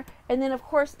there. And then of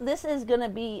course, this is going to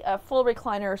be a full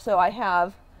recliner. So I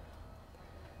have,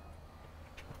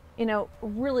 you know,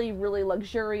 really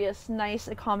luxurious, nice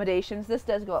accommodations. This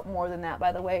does go up more than that,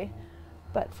 by the way,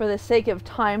 but for the sake of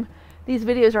time, these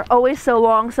videos are always so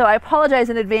long, so I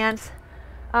apologize in advance.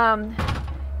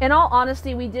 In all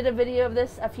honesty, we did a video of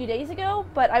this a few days ago,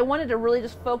 but I wanted to really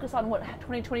just focus on what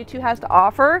 2022 has to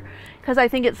offer because I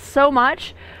think it's so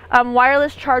much.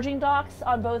 Wireless charging docks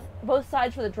on both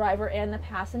sides for the driver and the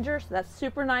passenger, so that's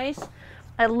super nice.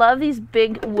 I love these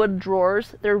big wood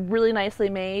drawers. They're really nicely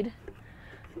made.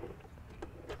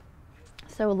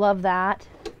 So love that.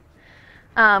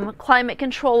 Climate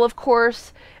control, of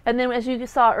course. And then as you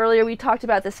saw earlier, we talked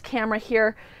about this camera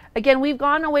here. Again, we've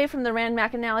gone away from the Rand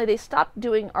McAnally. They stopped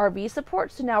doing RV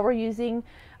support, so now we're using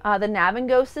the Nav and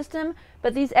Go system.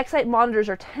 But these Excite monitors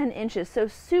are 10 inches, so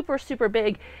super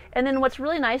big. And then what's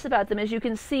really nice about them is you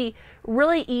can see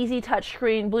really easy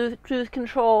touchscreen, Bluetooth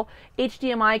control,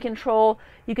 HDMI control.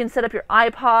 You can set up your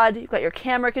iPod. You've got your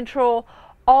camera control.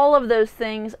 All of those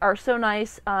things are so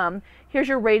nice. Here's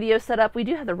your radio setup. We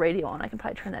do have the radio on. I can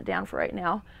probably turn that down for right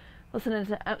now. Listening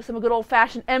to some good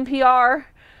old-fashioned NPR.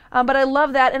 But I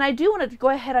love that, and I do want to go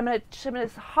ahead. I'm going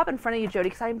to hop in front of you, Jody,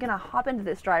 because I'm going to hop into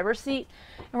this driver's seat,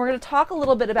 and we're going to talk a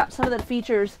little bit about some of the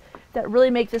features that really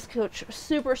make this coach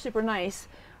super, super nice.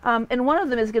 And one of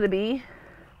them is going to be,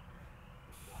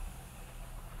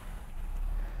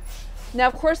 now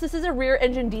of course this is a rear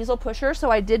engine diesel pusher, so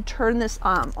I did turn this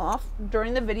off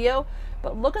during the video,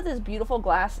 but look at this beautiful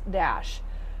glass dash.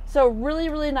 So really,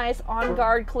 really nice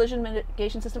on-guard collision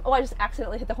mitigation system. Oh, I just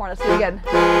accidentally hit the horn. Let's do it again.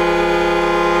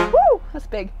 Woo, that's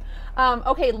big.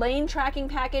 Okay, lane tracking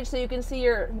package, so you can see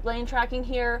your lane tracking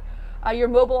here. Your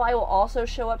Mobileye will also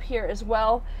show up here as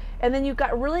well. And then you've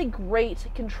got really great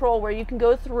control where you can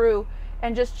go through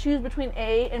and just choose between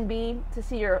A and B to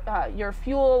see your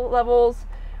fuel levels.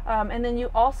 And then you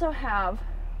also have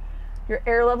your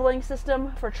air leveling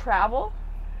system for travel.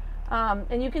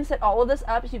 And you can set all of this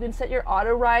up. So you can set your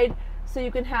auto ride, so you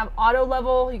can have auto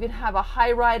level, you can have a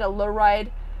high ride, a low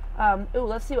ride. Ooh,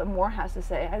 let's see what more has to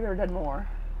say. I've never done more.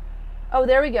 Oh,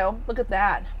 there we go. Look at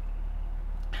that.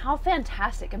 How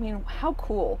fantastic. I mean, how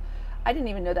cool. I didn't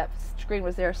even know that screen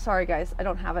was there. Sorry guys, I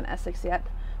don't have an Essex yet.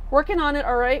 Working on it,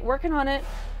 all right, working on it.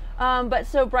 But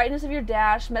so brightness of your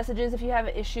dash, messages if you have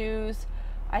issues.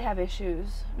 I have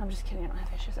issues. No, I'm just kidding, I don't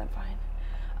have issues, I'm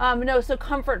fine. No, so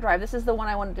comfort drive, this is the one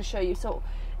I wanted to show you. So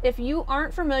if you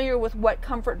aren't familiar with what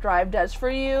comfort drive does for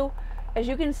you, as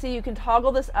you can see, you can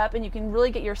toggle this up and you can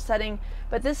really get your setting.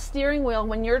 But this steering wheel,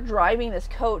 when you're driving this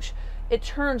coach, it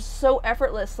turns so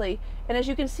effortlessly. And as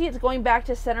you can see, it's going back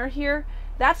to center here.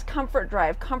 That's comfort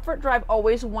drive. Comfort drive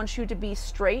always wants you to be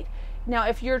straight. Now,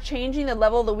 if you're changing the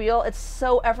level of the wheel, it's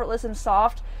so effortless and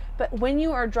soft. But when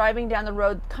you are driving down the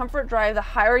road, comfort drive, the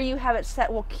higher you have it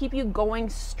set, will keep you going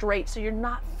straight, so you're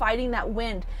not fighting that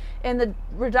wind. And the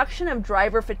reduction of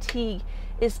driver fatigue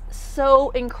is so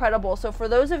incredible. So for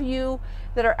those of you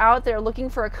that are out there looking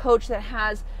for a coach that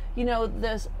has, you know,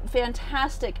 this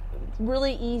fantastic,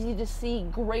 really easy to see,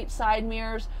 great side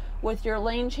mirrors with your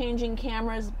lane changing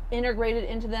cameras integrated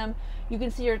into them, you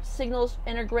can see your signals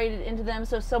integrated into them,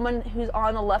 so someone who's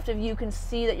on the left of you can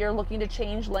see that you're looking to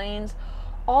change lanes.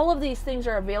 All of these things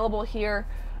are available here.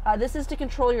 This is to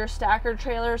control your stacker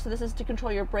trailer, so this is to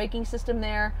control your braking system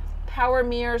there. Power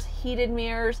mirrors, heated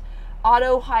mirrors,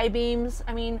 auto high beams.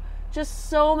 I mean, just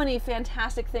so many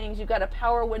fantastic things. You've got a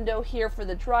power window here for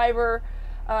the driver.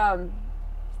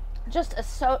 Just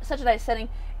such a nice setting.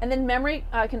 And then memory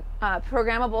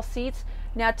programmable seats.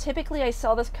 Now typically I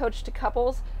sell this coach to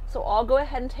couples, so I'll go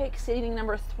ahead and take seating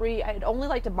number 3. I'd only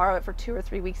like to borrow it for 2 or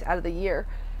 3 weeks out of the year.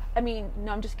 I mean,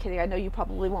 no, I'm just kidding. I know you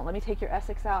probably won't let me take your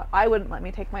Essex out. I wouldn't let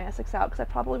me take my Essex out because I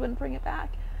probably wouldn't bring it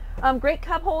back. Great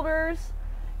cup holders.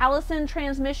 Allison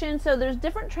transmission. So there's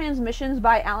different transmissions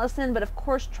by Allison, but of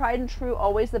course tried and true,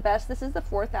 always the best. This is the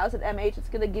 4000 mH. It's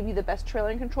going to give you the best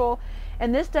trailing control,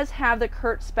 and this does have the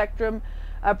Kurt Spectrum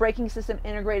braking system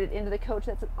integrated into the coach.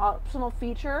 That's an optional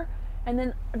feature. And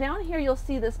then down here you'll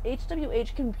see this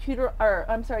HWH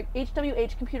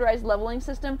computerized leveling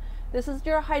system. This is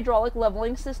your hydraulic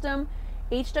leveling system.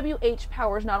 HWH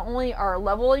powers not only our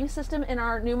leveling system in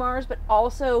our Newmars, but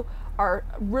also our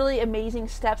really amazing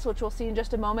steps, which we'll see in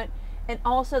just a moment, and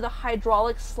also the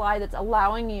hydraulic slide that's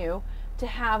allowing you to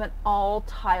have an all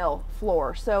tile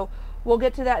floor. So we'll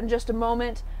get to that in just a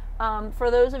moment.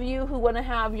 For those of you who want to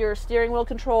have your steering wheel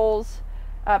controls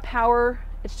power,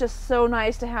 it's just so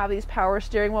nice to have these power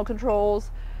steering wheel controls.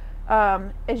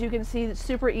 As you can see, it's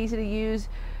super easy to use.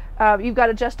 You've got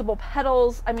adjustable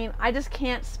pedals. I mean, I just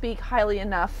can't speak highly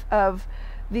enough of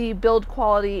the build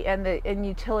quality and the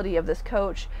utility of this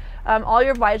coach. All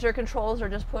your visor controls are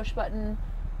just push button.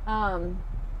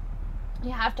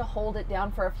 You have to hold it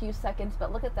down for a few seconds,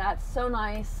 but look at that, so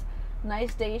nice.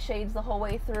 Nice day shades the whole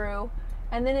way through.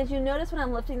 And then as you notice when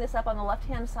I'm lifting this up on the left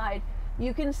hand side,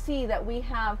 you can see that we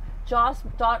have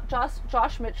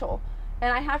Josh Mitchell.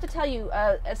 And I have to tell you,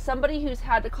 as somebody who's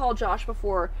had to call Josh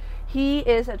before, he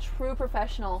is a true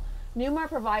professional. Newmar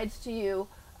provides to you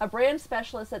a brand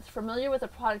specialist that's familiar with the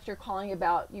product you're calling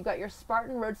about. You've got your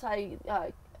Spartan roadside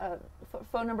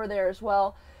phone number there as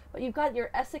well, but you've got your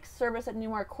Essex service at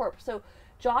Newmar Corp. So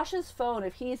Josh's phone,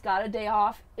 if he's got a day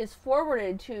off, is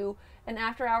forwarded to an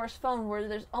after-hours phone where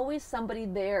there's always somebody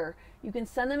there. You can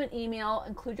send them an email,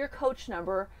 include your coach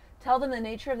number, tell them the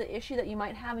nature of the issue that you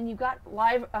might have, and you've got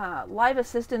live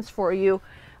assistance for you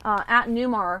at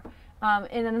Newmar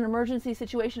in an emergency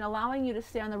situation, allowing you to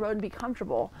stay on the road and be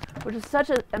comfortable, which is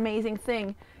such an amazing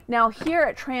thing. Now here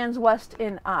at Transwest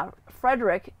in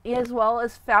Frederick, as well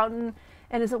as Fountain,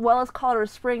 and as well as Colorado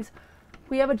Springs,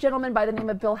 we have a gentleman by the name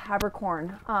of Bill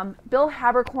Habercorn. Bill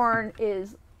Habercorn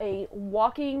is a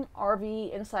walking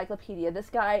RV encyclopedia.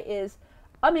 This guy is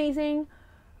amazing.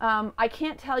 I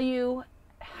can't tell you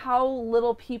how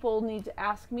little people need to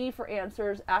ask me for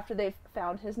answers after they've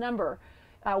found his number.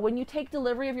 When you take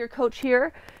delivery of your coach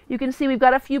here, you can see we've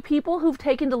got a few people who've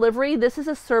taken delivery. This is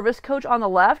a service coach on the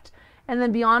left, and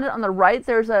then beyond it on the right,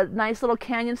 there's a nice little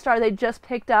Canyon Star they just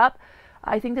picked up.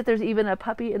 I think that there's even a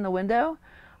puppy in the window.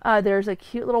 There's a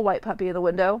cute little white puppy in the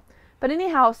window. But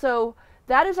anyhow, so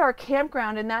that is our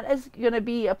campground, and that is going to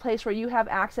be a place where you have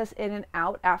access in and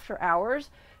out after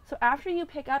hours. So after you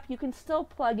pick up, you can still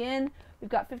plug in. We've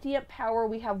got 50 amp power.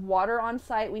 We have water on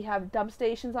site. We have dump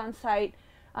stations on site.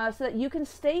 So that you can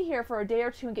stay here for a day or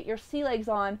two and get your sea legs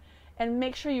on and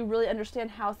make sure you really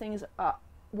understand how things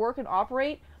work and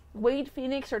operate. Wade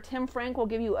Phoenix or Tim Frank will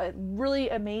give you a really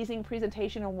amazing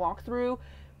presentation and walkthrough.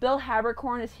 Bill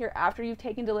Habercorn is here after you've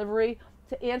taken delivery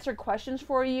to answer questions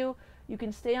for you. You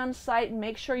can stay on site and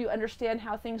make sure you understand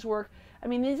how things work. I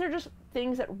mean, these are just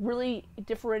things that really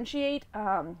differentiate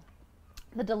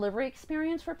the delivery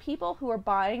experience for people who are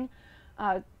buying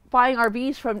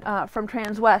RVs from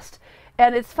Transwest.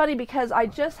 And it's funny because I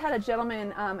just had a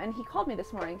gentleman, and he called me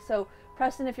this morning. So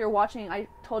Preston, if you're watching, I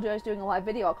told you I was doing a live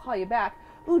video. I'll call you back.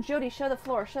 Ooh, Jody, show the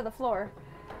floor, show the floor.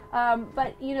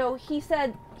 But you know, he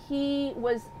said he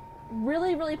was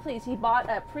really, really pleased. He bought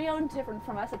a pre-owned Tiffin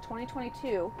from us, a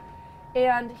 2022,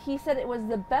 and he said it was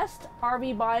the best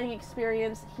RV buying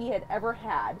experience he had ever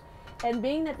had. And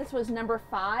being that this was number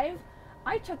 5,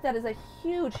 I took that as a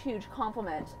huge, huge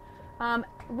compliment.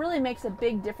 Really makes a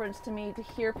big difference to me to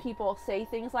hear people say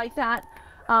things like that.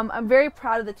 I'm very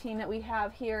proud of the team that we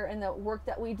have here and the work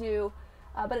that we do,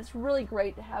 but it's really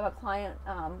great to have a client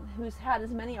who's had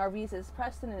as many RVs as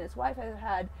Preston and his wife have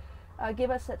had give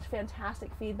us such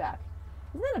fantastic feedback.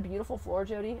 Isn't that a beautiful floor,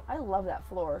 Jody? I love that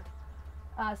floor.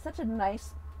 Such a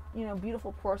nice, you know,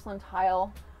 beautiful porcelain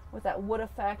tile with that wood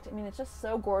effect. I mean, it's just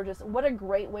so gorgeous. What a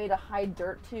great way to hide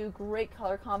dirt too. Great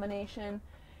color combination.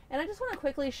 And I just want to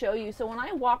quickly show you. So when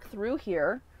I walk through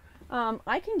here,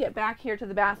 I can get back here to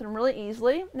the bathroom really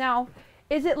easily. Now,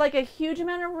 is it like a huge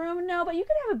amount of room? No, but you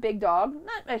could have a big dog.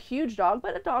 Not a huge dog,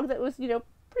 but a dog that was, you know,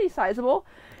 pretty sizable.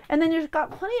 And then you've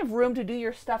got plenty of room to do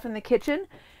your stuff in the kitchen.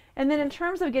 And then in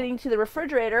terms of getting to the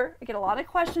refrigerator, I get a lot of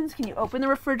questions. Can you open the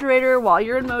refrigerator while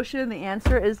you're in motion? The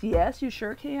answer is yes, you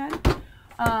sure can.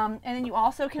 And then you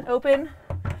also can open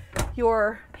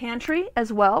your pantry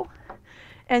as well.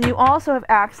 And you also have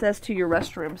access to your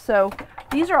restroom. So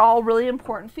these are all really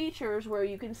important features where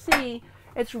you can see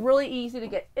it's really easy to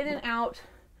get in and out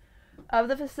of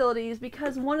the facilities,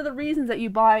 because one of the reasons that you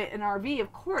buy an RV,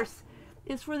 of course,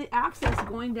 is for the access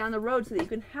going down the road so that you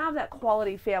can have that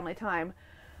quality family time.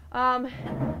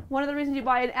 One of the reasons you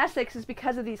buy an Essex is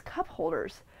because of these cup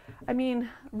holders. I mean,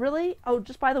 really? Oh,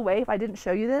 just by the way, if I didn't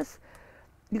show you this,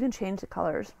 you can change the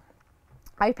colors.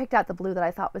 I picked out the blue that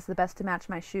I thought was the best to match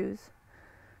my shoes.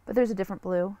 But there's a different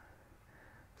blue,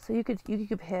 so you could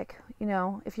pick. You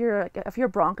know, if you're a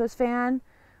Broncos fan,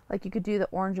 like you could do the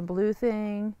orange and blue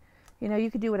thing. You know,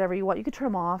 you could do whatever you want. You could turn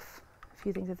them off if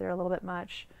you think that they're a little bit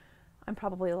much. I'm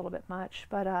probably a little bit much,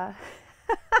 but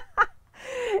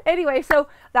anyway. So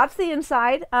that's the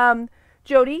inside.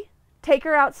 Jody, take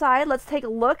her outside. Let's take a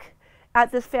look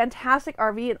at this fantastic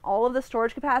RV and all of the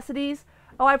storage capacities.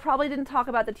 Oh, I probably didn't talk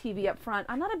about the TV up front.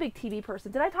 I'm not a big TV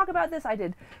person. Did I talk about this? I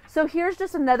did. So here's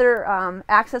just another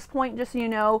access point, just so you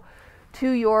know,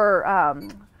 to your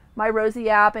My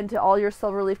Rosie app and to all your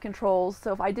Silverleaf controls.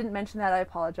 So if I didn't mention that, I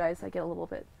apologize. I get a little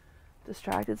bit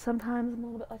distracted sometimes. I'm a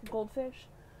little bit like a goldfish.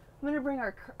 I'm going to bring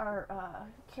our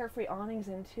Carefree awnings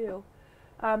in too.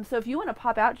 So if you want to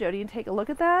pop out, Jody, and take a look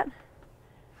at that.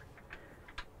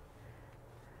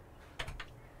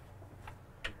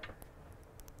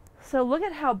 So look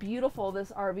at how beautiful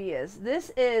this RV is.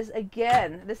 This is,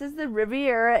 again, this is the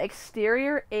Riviera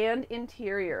exterior and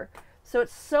interior. So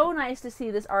it's so nice to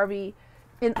see this RV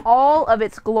in all of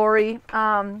its glory.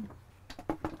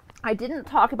 I didn't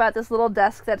talk about this little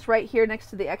desk that's right here next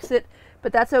to the exit,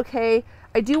 but that's okay.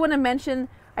 I do want to mention,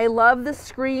 I love the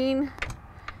screen.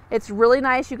 It's really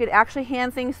nice. You could actually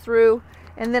hand things through.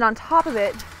 And then on top of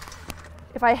it,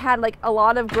 if I had like a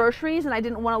lot of groceries and I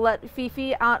didn't want to let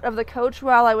Fifi out of the coach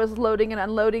while I was loading and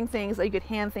unloading things, you could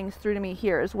hand things through to me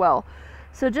here as well.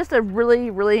 So just a really,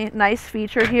 really nice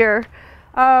feature here.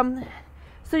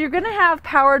 So you're going to have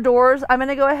power doors. I'm going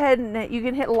to go ahead and you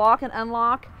can hit lock and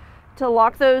unlock to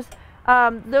lock those.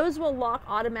 Those will lock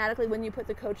automatically when you put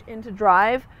the coach into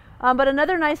drive. But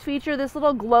another nice feature, this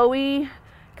little glowy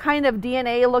kind of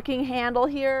DNA looking handle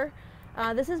here.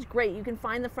 This is great. You can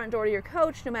find the front door to your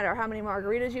coach no matter how many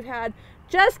margaritas you've had.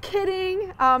 Just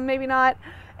kidding. Maybe not.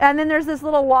 And then there's this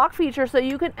little lock feature, so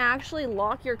you can actually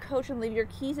lock your coach and leave your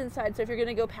keys inside. So if you're going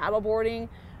to go paddle boarding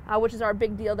which is our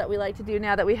big deal that we like to do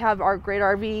now that we have our great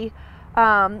RV.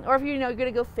 Or if you're going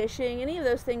to go fishing, any of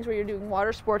those things where you're doing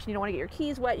water sports and you don't want to get your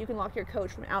keys wet, you can lock your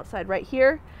coach from outside right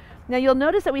here. Now you'll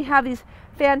notice that we have these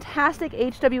fantastic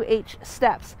HWH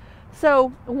steps. So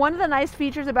one of the nice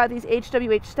features about these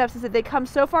HWH steps is that they come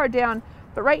so far down,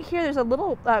 but right here there's a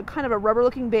little kind of a rubber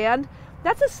looking band.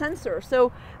 That's a sensor.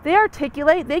 So they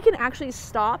articulate, they can actually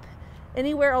stop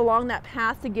anywhere along that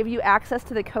path to give you access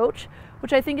to the coach,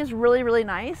 which I think is really, really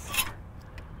nice.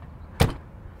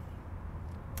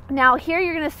 Now here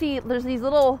you're going to see there's these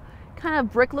little kind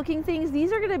of brick looking things.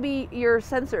 These are going to be your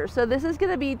sensors. So this is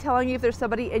going to be telling you if there's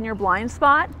somebody in your blind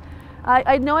spot.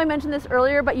 I know I mentioned this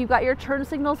earlier, but you've got your turn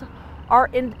signals are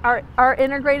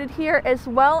integrated here, as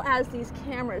well as these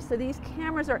cameras. So these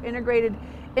cameras are integrated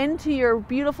into your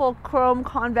beautiful chrome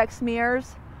convex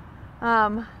mirrors.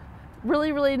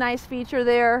 Really, really nice feature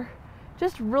there.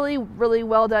 Just really, really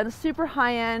well done. Super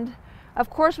high end. Of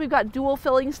course, we've got dual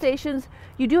filling stations.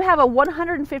 You do have a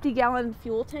 150-gallon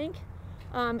fuel tank,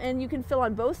 and you can fill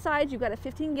on both sides. You've got a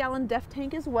 15-gallon DEF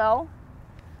tank as well.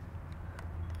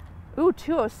 Ooh,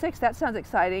 206, that sounds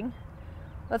exciting.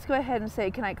 Let's go ahead and say,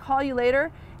 can I call you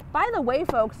later? By the way,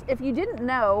 folks, if you didn't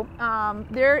know,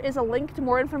 there is a link to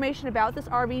more information about this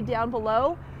RV down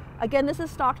below. Again, this is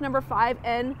stock number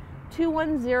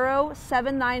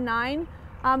 5N210799,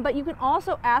 but you can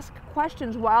also ask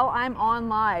questions while I'm on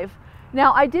live.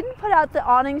 Now, I didn't put out the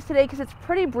awnings today because it's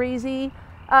pretty breezy,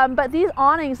 but these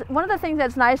awnings, one of the things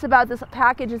that's nice about this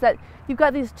package is that you've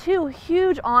got these two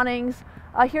huge awnings.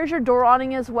 Here's your door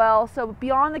awning as well, so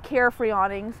beyond the Carefree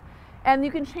awnings. And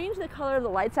you can change the color of the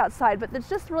lights outside, but it's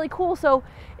just really cool. So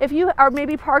if you are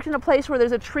maybe parked in a place where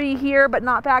there's a tree here but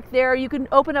not back there, you can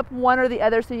open up one or the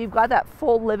other so you've got that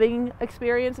full living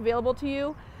experience available to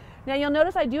you. Now you'll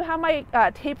notice I do have my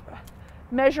tape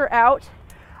measure out.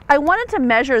 I wanted to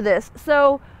measure this,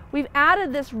 so we've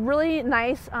added this really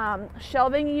nice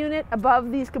shelving unit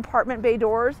above these compartment bay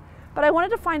doors, but I wanted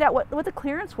to find out what the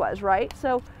clearance was, right?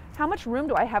 So how much room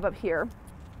do I have up here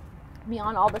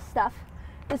beyond all this stuff?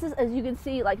 This is, as you can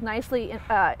see, like nicely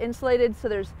insulated, so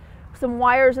there's some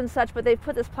wires and such, but they've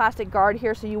put this plastic guard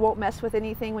here so you won't mess with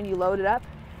anything when you load it up.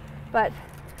 But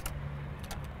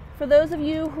for those of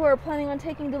you who are planning on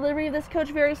taking delivery of this coach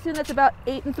very soon, that's about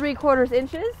 8 3/4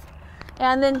 inches.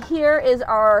 And then here is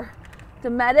our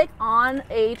Dometic on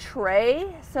a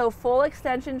tray, so full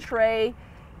extension tray.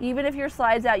 Even if your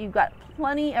slides out, you've got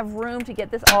plenty of room to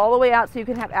get this all the way out so you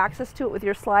can have access to it with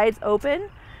your slides open.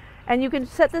 And you can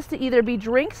set this to either be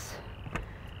drinks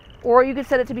or you could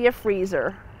set it to be a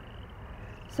freezer.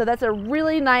 So that's a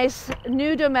really nice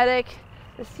new Dometic.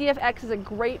 The CFX is a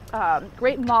great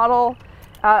model.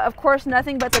 Of course,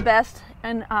 nothing but the best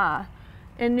in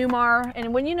Newmar.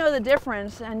 And when you know the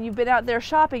difference and you've been out there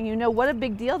shopping, you know what a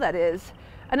big deal that is.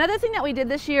 Another thing that we did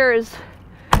this year is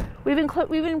we've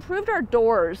improved our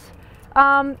doors.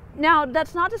 Now,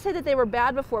 that's not to say that they were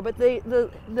bad before, but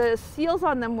the seals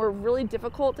on them were really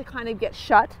difficult to kind of get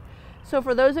shut. So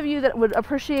for those of you that would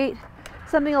appreciate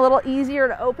something a little easier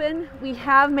to open, we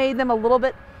have made them a little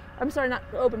bit, I'm sorry,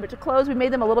 not to open, but to close, we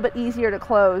made them a little bit easier to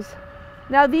close.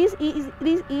 Now these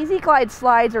Easy Glide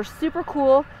slides are super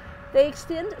cool. They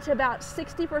extend to about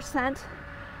 60%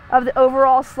 of the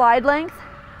overall slide length.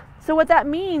 So what that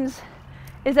means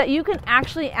is that you can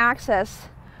actually access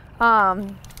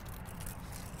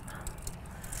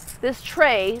this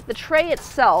tray. The tray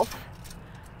itself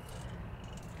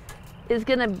is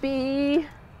going to be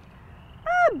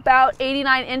about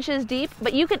 89 inches deep,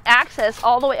 but you can access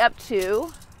all the way up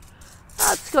to,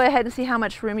 let's go ahead and see how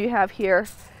much room you have here,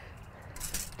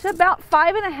 to about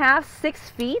 5.5, 6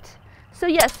 feet. So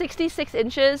yes, 66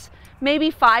 inches,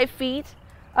 maybe 5 feet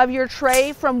of your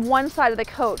tray from one side of the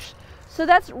coach. So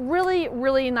that's really,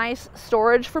 really nice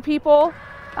storage for people.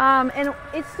 And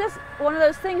it's just one of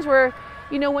those things where,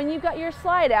 you know, when you've got your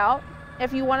slide out,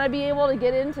 if you want to be able to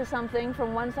get into something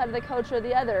from one side of the coach or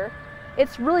the other,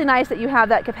 it's really nice that you have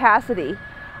that capacity.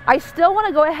 I still want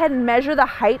to go ahead and measure the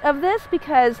height of this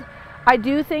because I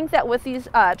do think that with these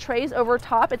trays over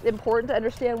top, it's important to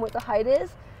understand what the height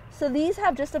is. So these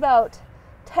have just about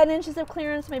 10 inches of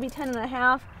clearance, maybe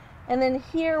 10.5. And then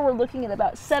here we're looking at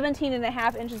about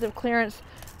 17.5 inches of clearance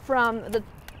from the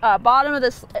bottom of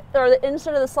this, or the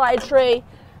insert of the slide tray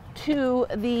to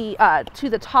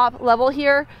the top level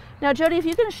here. Now, Jody, if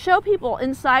you can show people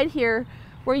inside here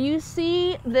where you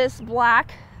see this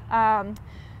black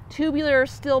tubular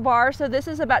steel bar. So this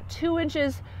is about 2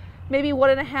 inches, maybe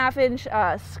 1.5 inch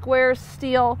square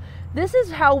steel. This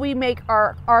is how we make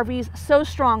our RVs so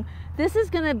strong. This is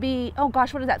going to be, oh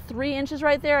gosh, what is that, 3 inches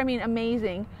right there? I mean,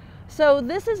 amazing. So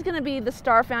this is going to be the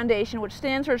STAR Foundation, which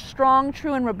stands for Strong,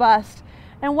 True, and Robust.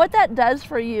 And what that does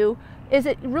for you is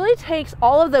it really takes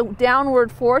all of the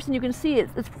downward force, and you can see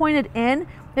it's pointed in.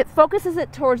 It focuses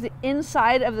it towards the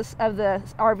inside of the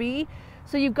RV.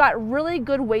 So you've got really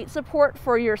good weight support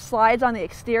for your slides on the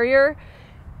exterior.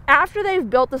 After they've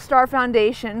built the STAR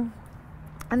Foundation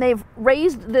and they've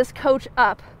raised this coach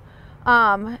up,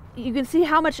 you can see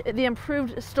how much the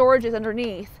improved storage is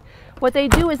underneath. What they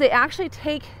do is they actually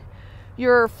take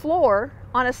your floor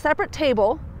on a separate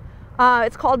table.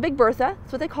 It's called Big Bertha,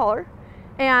 that's what they call her.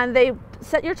 And they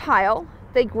set your tile,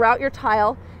 they grout your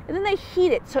tile, and then they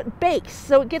heat it so it bakes,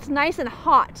 so it gets nice and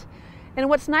hot. And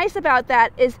what's nice about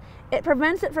that is it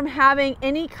prevents it from having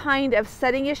any kind of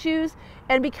setting issues.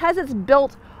 And because it's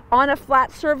built on a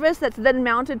flat surface that's then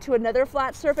mounted to another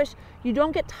flat surface, you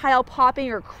don't get tile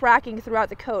popping or cracking throughout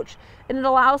the coach. And it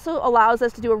also allows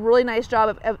us to do a really nice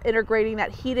job of integrating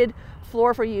that heated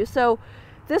floor for you. So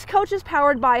this coach is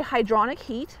powered by hydronic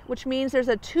heat, which means there's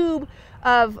a tube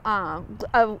of antifreeze,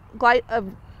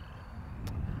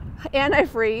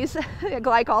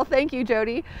 glycol. Thank you,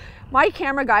 Jody. My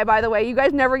camera guy, by the way, you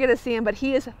guys never get to see him, but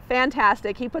he is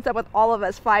fantastic. He puts up with all of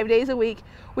us 5 days a week.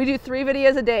 We do 3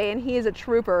 videos a day, and he is a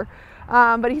trooper.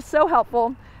 But he's so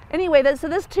helpful. Anyway, so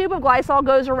this tube of glycol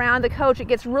goes around the coach. It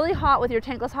gets really hot with your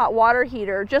tankless hot water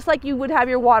heater, just like you would have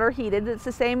your water heated. It's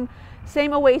the same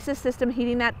Oasis system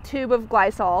heating that tube of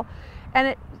glycol. And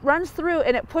it runs through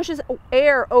and it pushes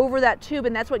air over that tube,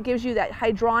 and that's what gives you that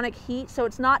hydronic heat. So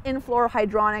it's not in-floor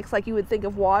hydronics like you would think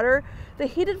of water. The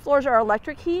heated floors are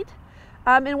electric heat.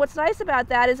 And what's nice about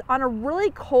that is on a really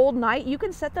cold night, you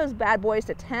can set those bad boys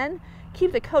to 10,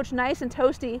 keep the coach nice and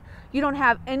toasty. You don't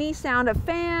have any sound of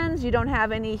fans, you don't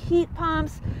have any heat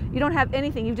pumps, you don't have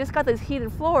anything. You've just got those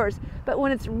heated floors. But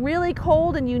when it's really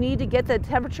cold and you need to get the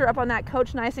temperature up on that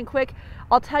coach nice and quick,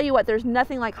 I'll tell you what, there's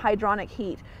nothing like hydronic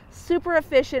heat. Super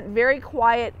efficient, very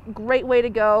quiet, great way to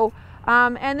go.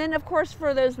 And then of course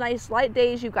for those nice light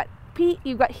days, you've got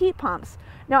heat pumps.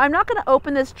 Now I'm not gonna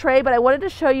open this tray, but I wanted to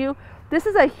show you, this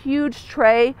is a huge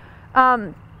tray.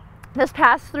 This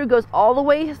pass-through goes all the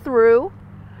way through.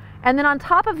 And then on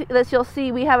top of this, you'll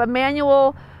see we have a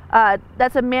manual,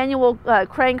 that's a manual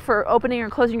crank for opening or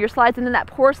closing your slides, and then that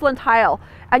porcelain tile.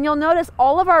 And you'll notice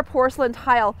all of our porcelain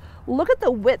tile, look at the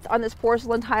width on this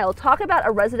porcelain tile. Talk about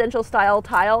a residential style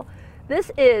tile. This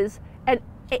is,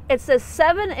 it says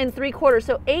 7 3/4,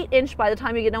 so 8-inch by the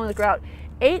time you get done with the grout,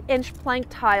 8-inch plank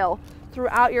tile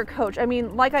throughout your coach. I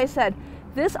mean, like I said,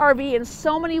 this RV in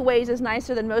so many ways is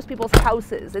nicer than most people's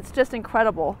houses. It's just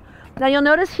incredible. Now you'll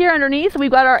notice here underneath,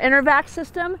 we've got our intervac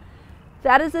system.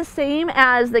 That is the same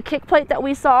as the kick plate that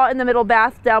we saw in the middle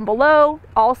bath down below.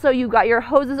 Also, you've got your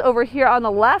hoses over here on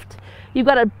the left. You've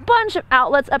got a bunch of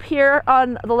outlets up here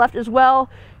on the left as well.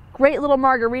 Great little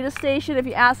margarita station, if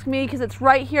you ask me, because it's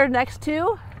right here next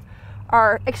to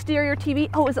our exterior TV.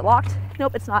 Oh, is it locked?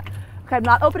 Nope, it's not. Okay, I'm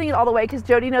not opening it all the way because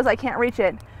Jody knows I can't reach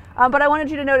it. But I wanted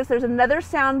you to notice there's another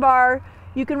sound bar.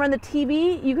 You can run the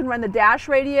TV, you can run the dash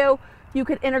radio, you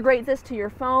could integrate this to your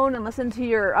phone and listen to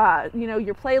your,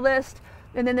 your playlist.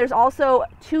 And then there's also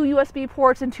 2 USB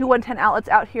ports and 2 110 outlets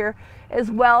out here,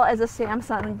 as well as a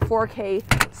Samsung 4K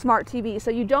smart TV. So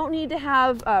you don't need to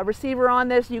have a receiver on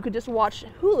this. You could just watch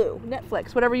Hulu,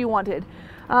 Netflix, whatever you wanted.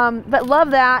 But love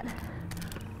that.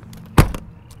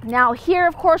 Now here,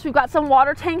 of course, we've got some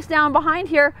water tanks down behind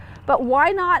here. But why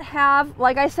not have,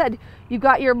 like I said, you've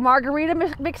got your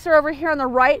margarita mixer over here on the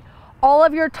right, all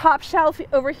of your top shelf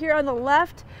over here on the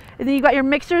left, and then you've got your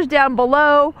mixers down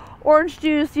below, orange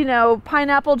juice,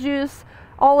 pineapple juice,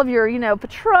 all of your,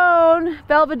 Patron,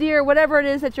 Belvedere, whatever it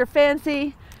is that you're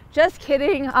fancy. Just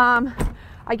kidding.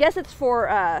 I guess it's for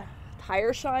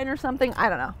tire shine or something. I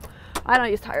don't know. I don't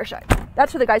use tire shine.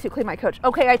 That's for the guys who clean my coach.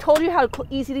 Okay, I told you how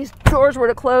easy these doors were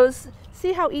to close.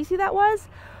 See how easy that was?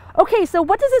 Okay, so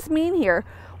what does this mean here?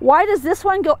 Why does this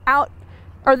one go out,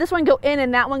 or this one go in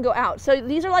and that one go out? So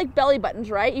these are like belly buttons,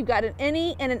 right? You've got an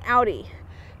innie and an outie.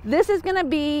 This is gonna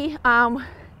be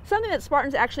something that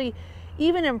Spartan's actually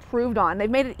even improved on. They've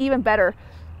made it even better.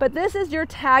 But this is your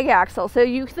tag axle. So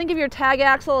you think of your tag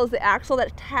axle as the axle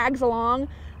that tags along.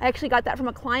 I actually got that from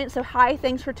a client, so hi,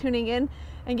 thanks for tuning in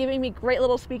and giving me great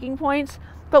little speaking points.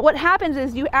 But what happens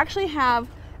is you actually have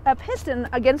a piston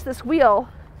against this wheel,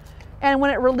 and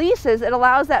when it releases, it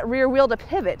allows that rear wheel to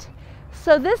pivot.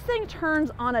 So this thing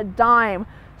turns on a dime.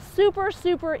 Super,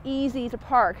 super easy to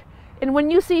park. And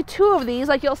when you see 2 of these,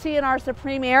 like you'll see in our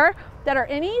Supreme Air that are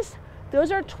innies,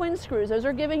 those are twin screws. Those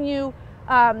are giving you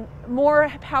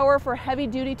more power for heavy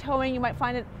duty towing. You might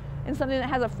find it in something that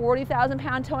has a 40,000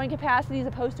 pound towing capacity as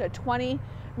opposed to a 20.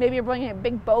 Maybe you're bringing a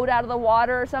big boat out of the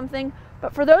water or something.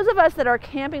 But for those of us that are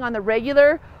camping on the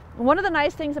regular, one of the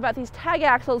nice things about these tag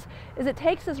axles is it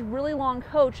takes this really long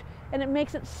coach and it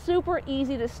makes it super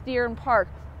easy to steer and park.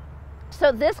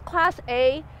 So this Class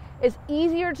A is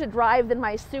easier to drive than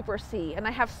my Super C, and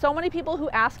I have so many people who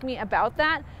ask me about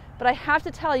that, but I have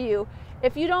to tell you,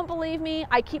 if you don't believe me,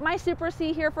 I keep my Super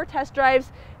C here for test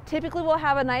drives. Typically we'll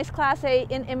have a nice Class A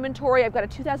in inventory. I've got a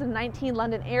 2019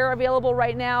 London Air available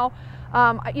right now.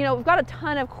 You know, we've got a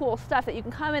ton of cool stuff that you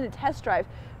can come in and test drive,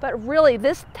 but really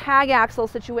this tag axle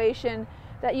situation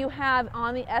that you have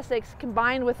on the Essex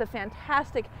combined with a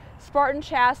fantastic Spartan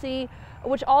chassis,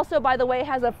 which also, by the way,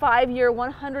 has a 5-year,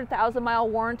 100,000-mile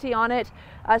warranty on it,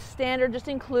 standard just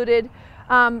included.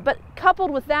 But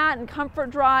coupled with that and comfort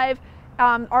drive,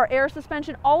 our air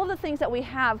suspension, all of the things that we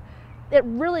have, it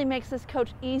really makes this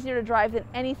coach easier to drive than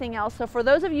anything else. So for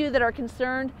those of you that are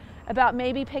concerned about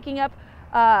maybe picking up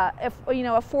a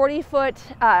 40-foot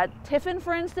Tiffin,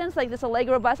 for instance, like this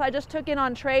Allegro bus I just took in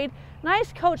on trade,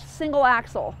 nice coach, single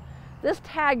axle. This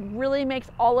tag really makes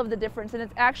all of the difference, and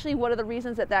it's actually one of the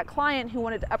reasons that that client who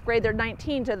wanted to upgrade their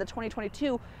 19 to the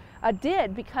 2022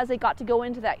 did, because they got to go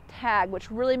into that tag, which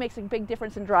really makes a big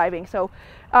difference in driving. So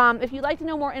if you'd like to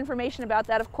know more information about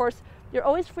that, of course, you're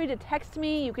always free to text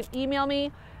me, you can email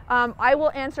me. I will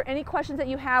answer any questions that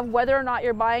you have, whether or not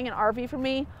you're buying an RV from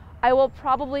me. I will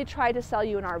probably try to sell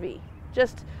you an RV.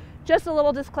 Just a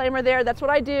little disclaimer there, that's what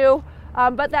I do.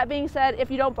 But that being said, if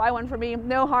you don't buy one from me,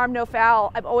 no harm, no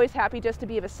foul. I'm always happy just to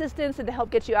be of assistance and to help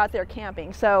get you out there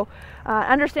camping. So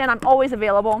understand I'm always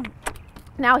available.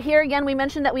 Now here again, we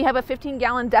mentioned that we have a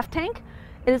 15-gallon DEF tank.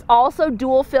 It is also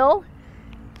dual fill.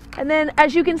 And then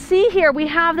as you can see here, we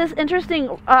have this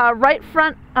interesting right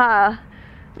front,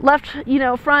 left,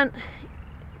 front,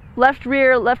 left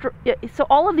rear, left. So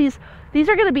all of these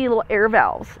are going to be little air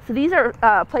valves. So these are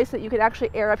a place that you could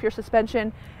actually air up your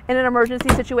suspension in an emergency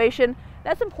situation.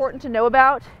 That's important to know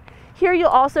about. Here you'll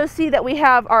also see that we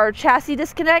have our chassis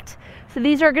disconnect. So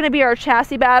these are going to be our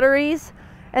chassis batteries.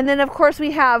 And then of course we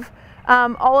have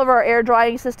all of our air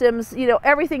drying systems,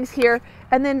 everything's here.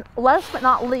 And then last but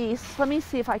not least, let me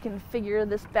see if I can figure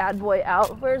this bad boy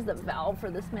out. Where's the valve for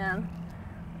this man?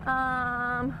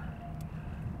 I'll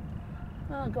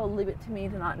go leave it to me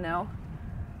to not know.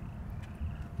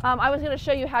 I was going to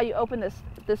show you how you open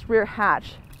this rear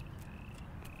hatch.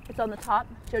 It's on the top.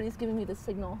 Jody's giving me the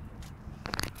signal.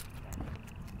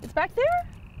 It's back there?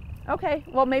 Okay,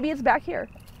 well maybe it's back here.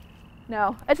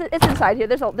 No, it's inside here.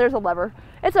 There's a lever.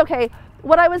 It's okay.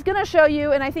 What I was going to show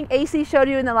you, and I think AC showed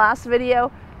you in the last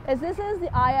video, is this is the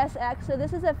ISX. So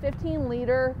this is a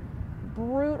 15-liter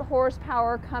brute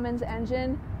horsepower Cummins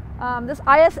engine. This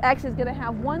ISX is going to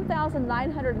have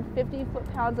 1,950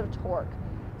 foot-pounds of torque.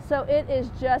 So it is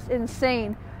just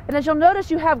insane. And as you'll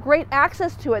notice, you have great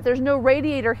access to it. There's no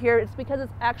radiator here. It's because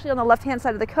it's actually on the left-hand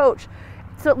side of the coach.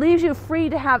 So it leaves you free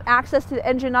to have access to the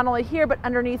engine not only here, but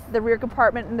underneath the rear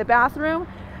compartment in the bathroom.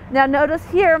 Now notice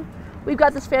here, we've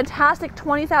got this fantastic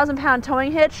 20,000-pound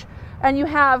towing hitch, and you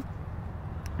have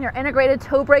your integrated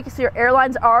tow brake, so your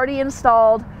airline's already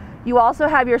installed. You also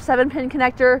have your 7-pin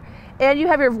connector, and you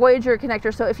have your Voyager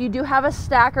connector. So if you do have a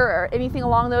stacker or anything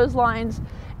along those lines,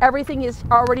 everything is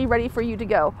already ready for you to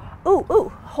go.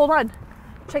 Ooh, hold on.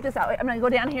 Check this out. I'm gonna go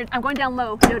down here. I'm going down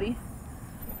low, Jody.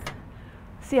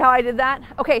 See how I did that?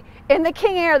 Okay, in the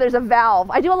King Air, there's a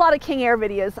valve. I do a lot of King Air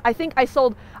videos. I think I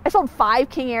sold 5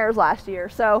 King Airs last year.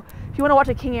 So if you wanna watch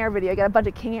a King Air video, I got a bunch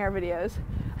of King Air videos.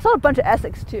 I sold a bunch of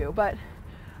Essex too, but,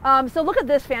 so look at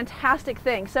this fantastic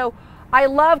thing. So I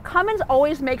love, Cummins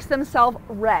always makes themselves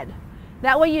red.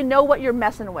 That way you know what you're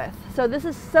messing with. So this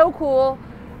is so cool.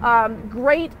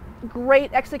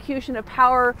 Great execution of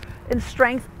power and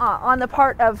strength on the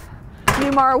part of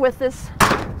Newmar with this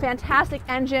fantastic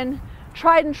engine,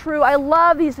 tried and true. I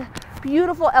love these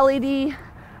beautiful LED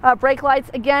brake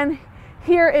lights. Again,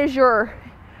 here is your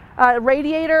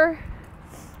radiator,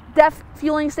 DEF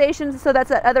fueling station. So that's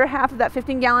the other half of that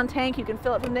 15-gallon tank. You can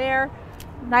fill it from there,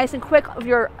 nice and quick if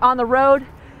you're on the road.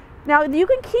 Now you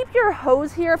can keep your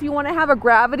hose here if you want to have a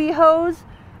gravity hose.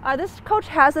 This coach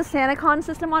has a SantaCon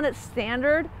system on it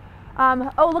standard.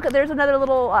 Oh, look, there's another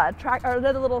little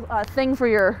thing for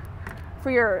your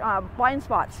blind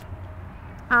spots.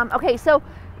 Okay, so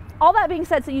all that being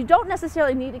said, so you don't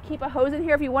necessarily need to keep a hose in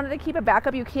here. If you wanted to keep a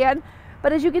backup, you can.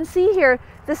 But as you can see here,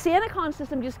 the SantaCon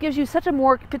system just gives you such a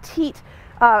more petite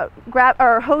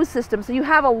hose system. So you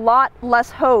have a lot less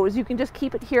hose. You can just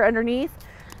keep it here underneath.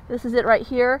 This is it right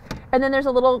here. And then there's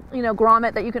a little,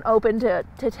 grommet that you can open to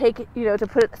take, to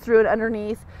put it through it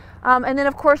underneath. And then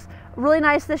of course, really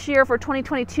nice this year for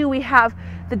 2022, we have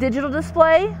the digital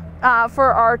display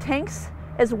for our tanks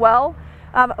as well.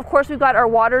 Of course, we've got our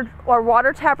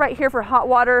water tap right here for hot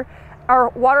water. Our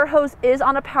water hose is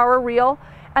on a power reel.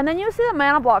 And then you see the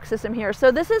monoblock system here. So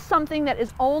this is something that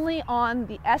is only on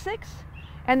the Essex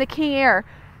and the King Air.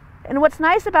 And what's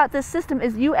nice about this system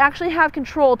is you actually have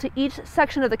control to each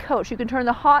section of the coach. You can turn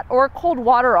the hot or cold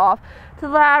water off, to the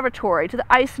lavatory, to the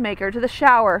ice maker, to the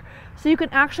shower. So you can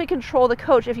actually control the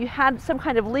coach. If you had some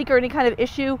kind of leak or any kind of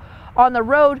issue on the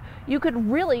road, you could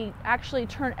really actually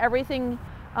turn everything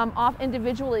off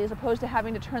individually as opposed to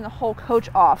having to turn the whole coach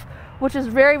off, which is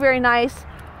very, very nice.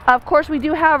 Of course, we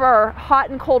do have our hot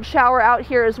and cold shower out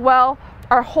here as well,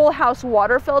 our whole house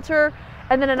water filter,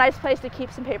 and then a nice place to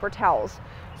keep some paper towels.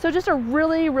 So just a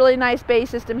really, really nice bay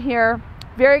system here,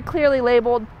 very clearly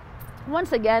labeled.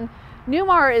 Once again,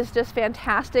 Newmar is just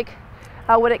fantastic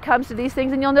when it comes to these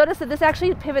things. And you'll notice that this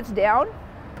actually pivots down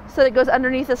so that it goes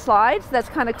underneath the slides. That's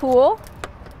kind of cool.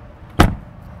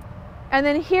 And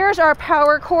then here's our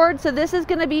power cord. So this is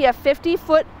going to be a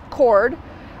 50-foot cord.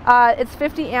 It's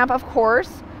 50 amp, of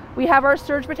course. We have our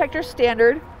surge protector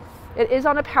standard. It is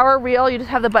on a power reel. You just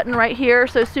have the button right here,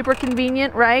 so super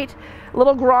convenient, right? A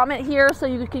little grommet here so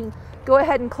you can go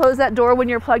ahead and close that door when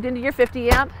you're plugged into your 50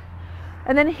 amp.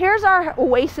 And then here's our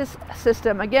Oasis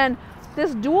system. Again,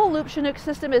 this dual loop Chinook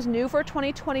system is new for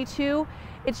 2022.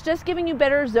 It's just giving you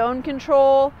better zone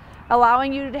control,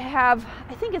 allowing you to have,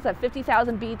 I think it's a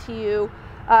 50,000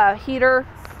 BTU heater.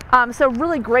 So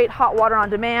really great hot water on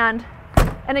demand.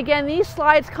 And again, these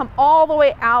slides come all the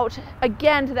way out,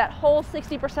 again, to that whole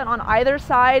 60% on either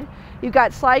side. You've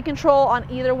got slide control on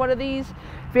either one of these.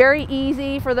 Very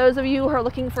easy for those of you who are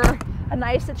looking for a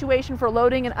nice situation for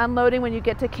loading and unloading when you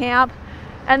get to camp.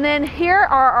 And then here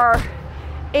are our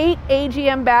 8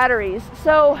 AGM batteries.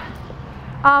 So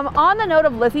on the note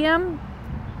of lithium,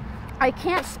 I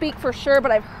can't speak for sure,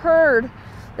 but I've heard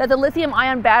that the lithium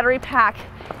ion battery pack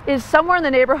is somewhere in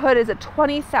the neighborhood is a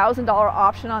 $20,000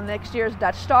 option on next year's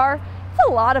Dutch Star. It's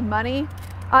a lot of money.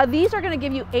 These are going to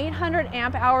give you 800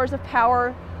 amp hours of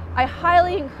power. I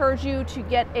highly encourage you to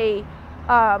get a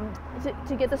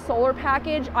to get the solar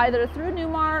package either through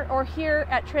Newmar or here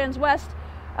at Transwest.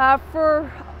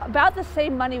 For about the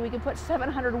same money, we can put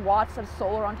 700 watts of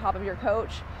solar on top of your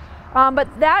coach. But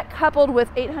that coupled with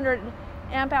 800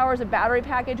 amp hours of battery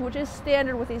package, which is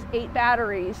standard with these 8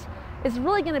 batteries, is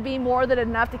really going to be more than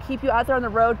enough to keep you out there on the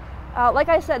road. Like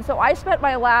I said, so I spent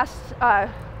my last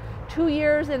 2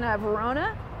 years in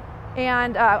Verona,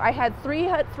 and I had three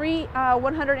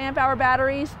 100 amp hour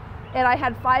batteries, and I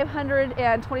had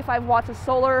 525 watts of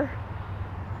solar.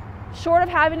 Short of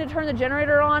having to turn the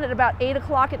generator on at about 8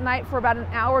 o'clock at night for about an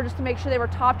hour just to make sure they were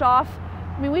topped off,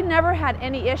 I mean, we never had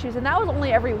any issues, and that was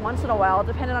only every once in a while,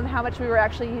 depending on how much we were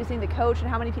actually using the coach and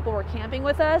how many people were camping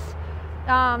with us.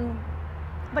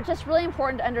 But just really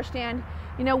important to understand,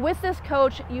 you know, with this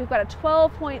coach, you've got a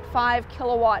 12.5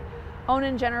 kilowatt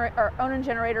Onan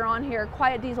generator on here,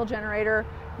 quiet diesel generator,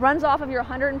 runs off of your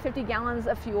 150 gallons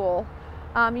of fuel.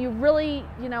 You really,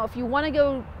 you know, if you want to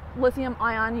go lithium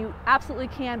ion, you absolutely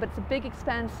can, but it's a big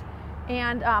expense.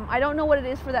 And I don't know what it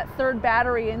is for that third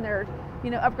battery in their, you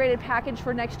know, upgraded package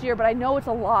for next year, but I know it's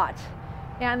a lot.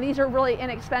 And these are really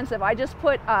inexpensive. I just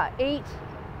put 8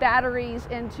 batteries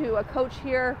into a coach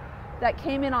here that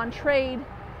came in on trade.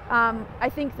 I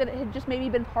think that it had just maybe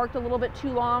been parked a little bit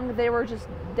too long. They were just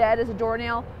dead as a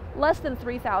doornail. Less than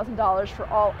 $3,000 for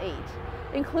all 8,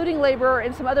 including labor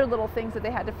and some other little things that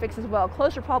they had to fix as well.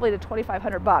 Closer probably to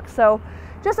 2,500 bucks. So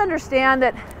just understand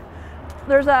that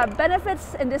there's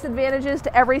benefits and disadvantages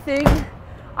to everything.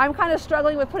 I'm kind of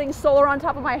struggling with putting solar on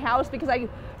top of my house because I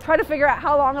try to figure out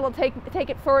how long it'll take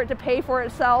it for it to pay for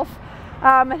itself,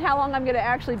 and how long I'm going to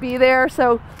actually be there.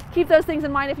 So keep those things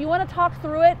in mind. If you want to talk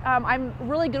through it, I'm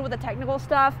really good with the technical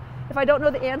stuff. If I don't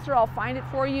know the answer, I'll find it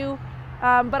for you.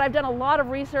 But I've done a lot of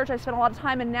research. I spent a lot of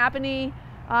time in Napanee,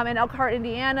 in Elkhart,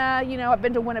 Indiana. You know, I've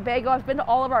been to Winnebago. I've been to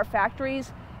all of our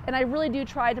factories. And I really do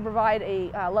try to provide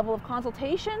a level of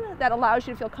consultation that allows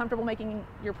you to feel comfortable making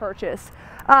your purchase.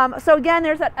 So again,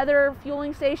 there's that other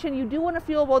fueling station. You do want to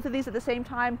fuel both of these at the same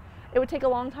time. It would take a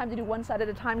long time to do one side at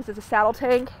a time because it's a saddle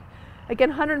tank. Again,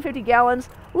 150 gallons.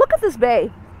 Look at this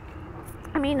bay.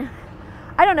 I mean,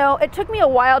 I don't know. It took me a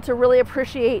while to really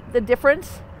appreciate the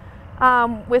difference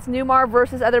with Newmar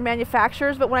versus other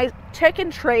manufacturers. But when I check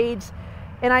in trades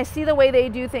and I see the way they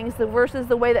do things versus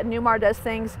the way that Newmar does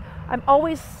things, I'm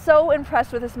always so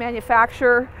impressed with this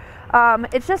manufacturer.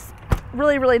 It's just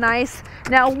really, really nice.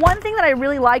 Now, one thing that I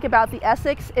really like about the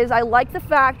Essex is I like the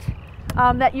fact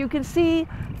that you can see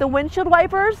the windshield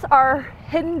wipers are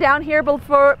hidden down here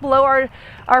below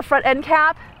our front end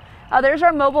cap. There's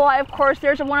our Mobileye, of course.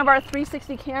 There's one of our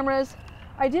 360 cameras.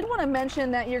 I did want to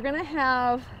mention that you're going to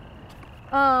have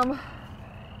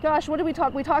Gosh, what did we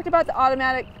talk? We talked about the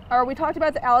automatic, or we talked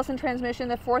about the Allison transmission,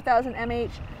 the 4000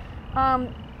 mH.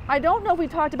 I don't know if we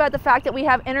talked about the fact that we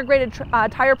have integrated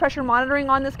tire pressure monitoring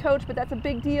on this coach, but that's a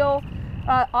big deal.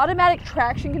 Automatic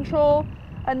traction control,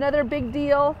 another big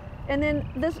deal. And then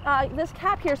this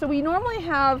cap here. So we normally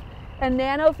have a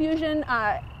Nano Fusion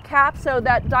cap, so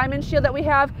that diamond shield that we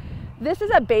have. This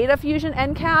is a Beta Fusion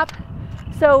end cap.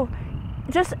 So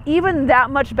just even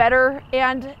that much better.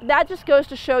 And that just goes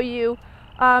to show you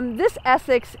this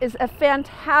Essex is a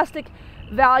fantastic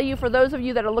value for those of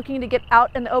you that are looking to get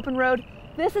out in the open road.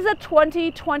 This is a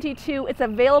 2022. It's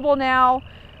available now.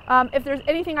 If there's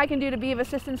anything I can do to be of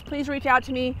assistance, please reach out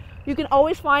to me. You can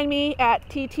always find me at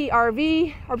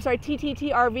TTRV or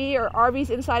RVs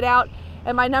Inside Out,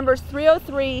 and my number is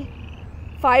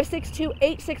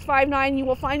 303-562-8659. You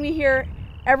will find me here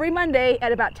every Monday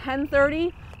at about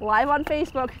 10:30, live on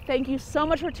Facebook. Thank you so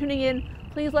much for tuning in.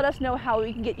 Please let us know how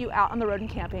we can get you out on the road and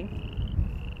camping.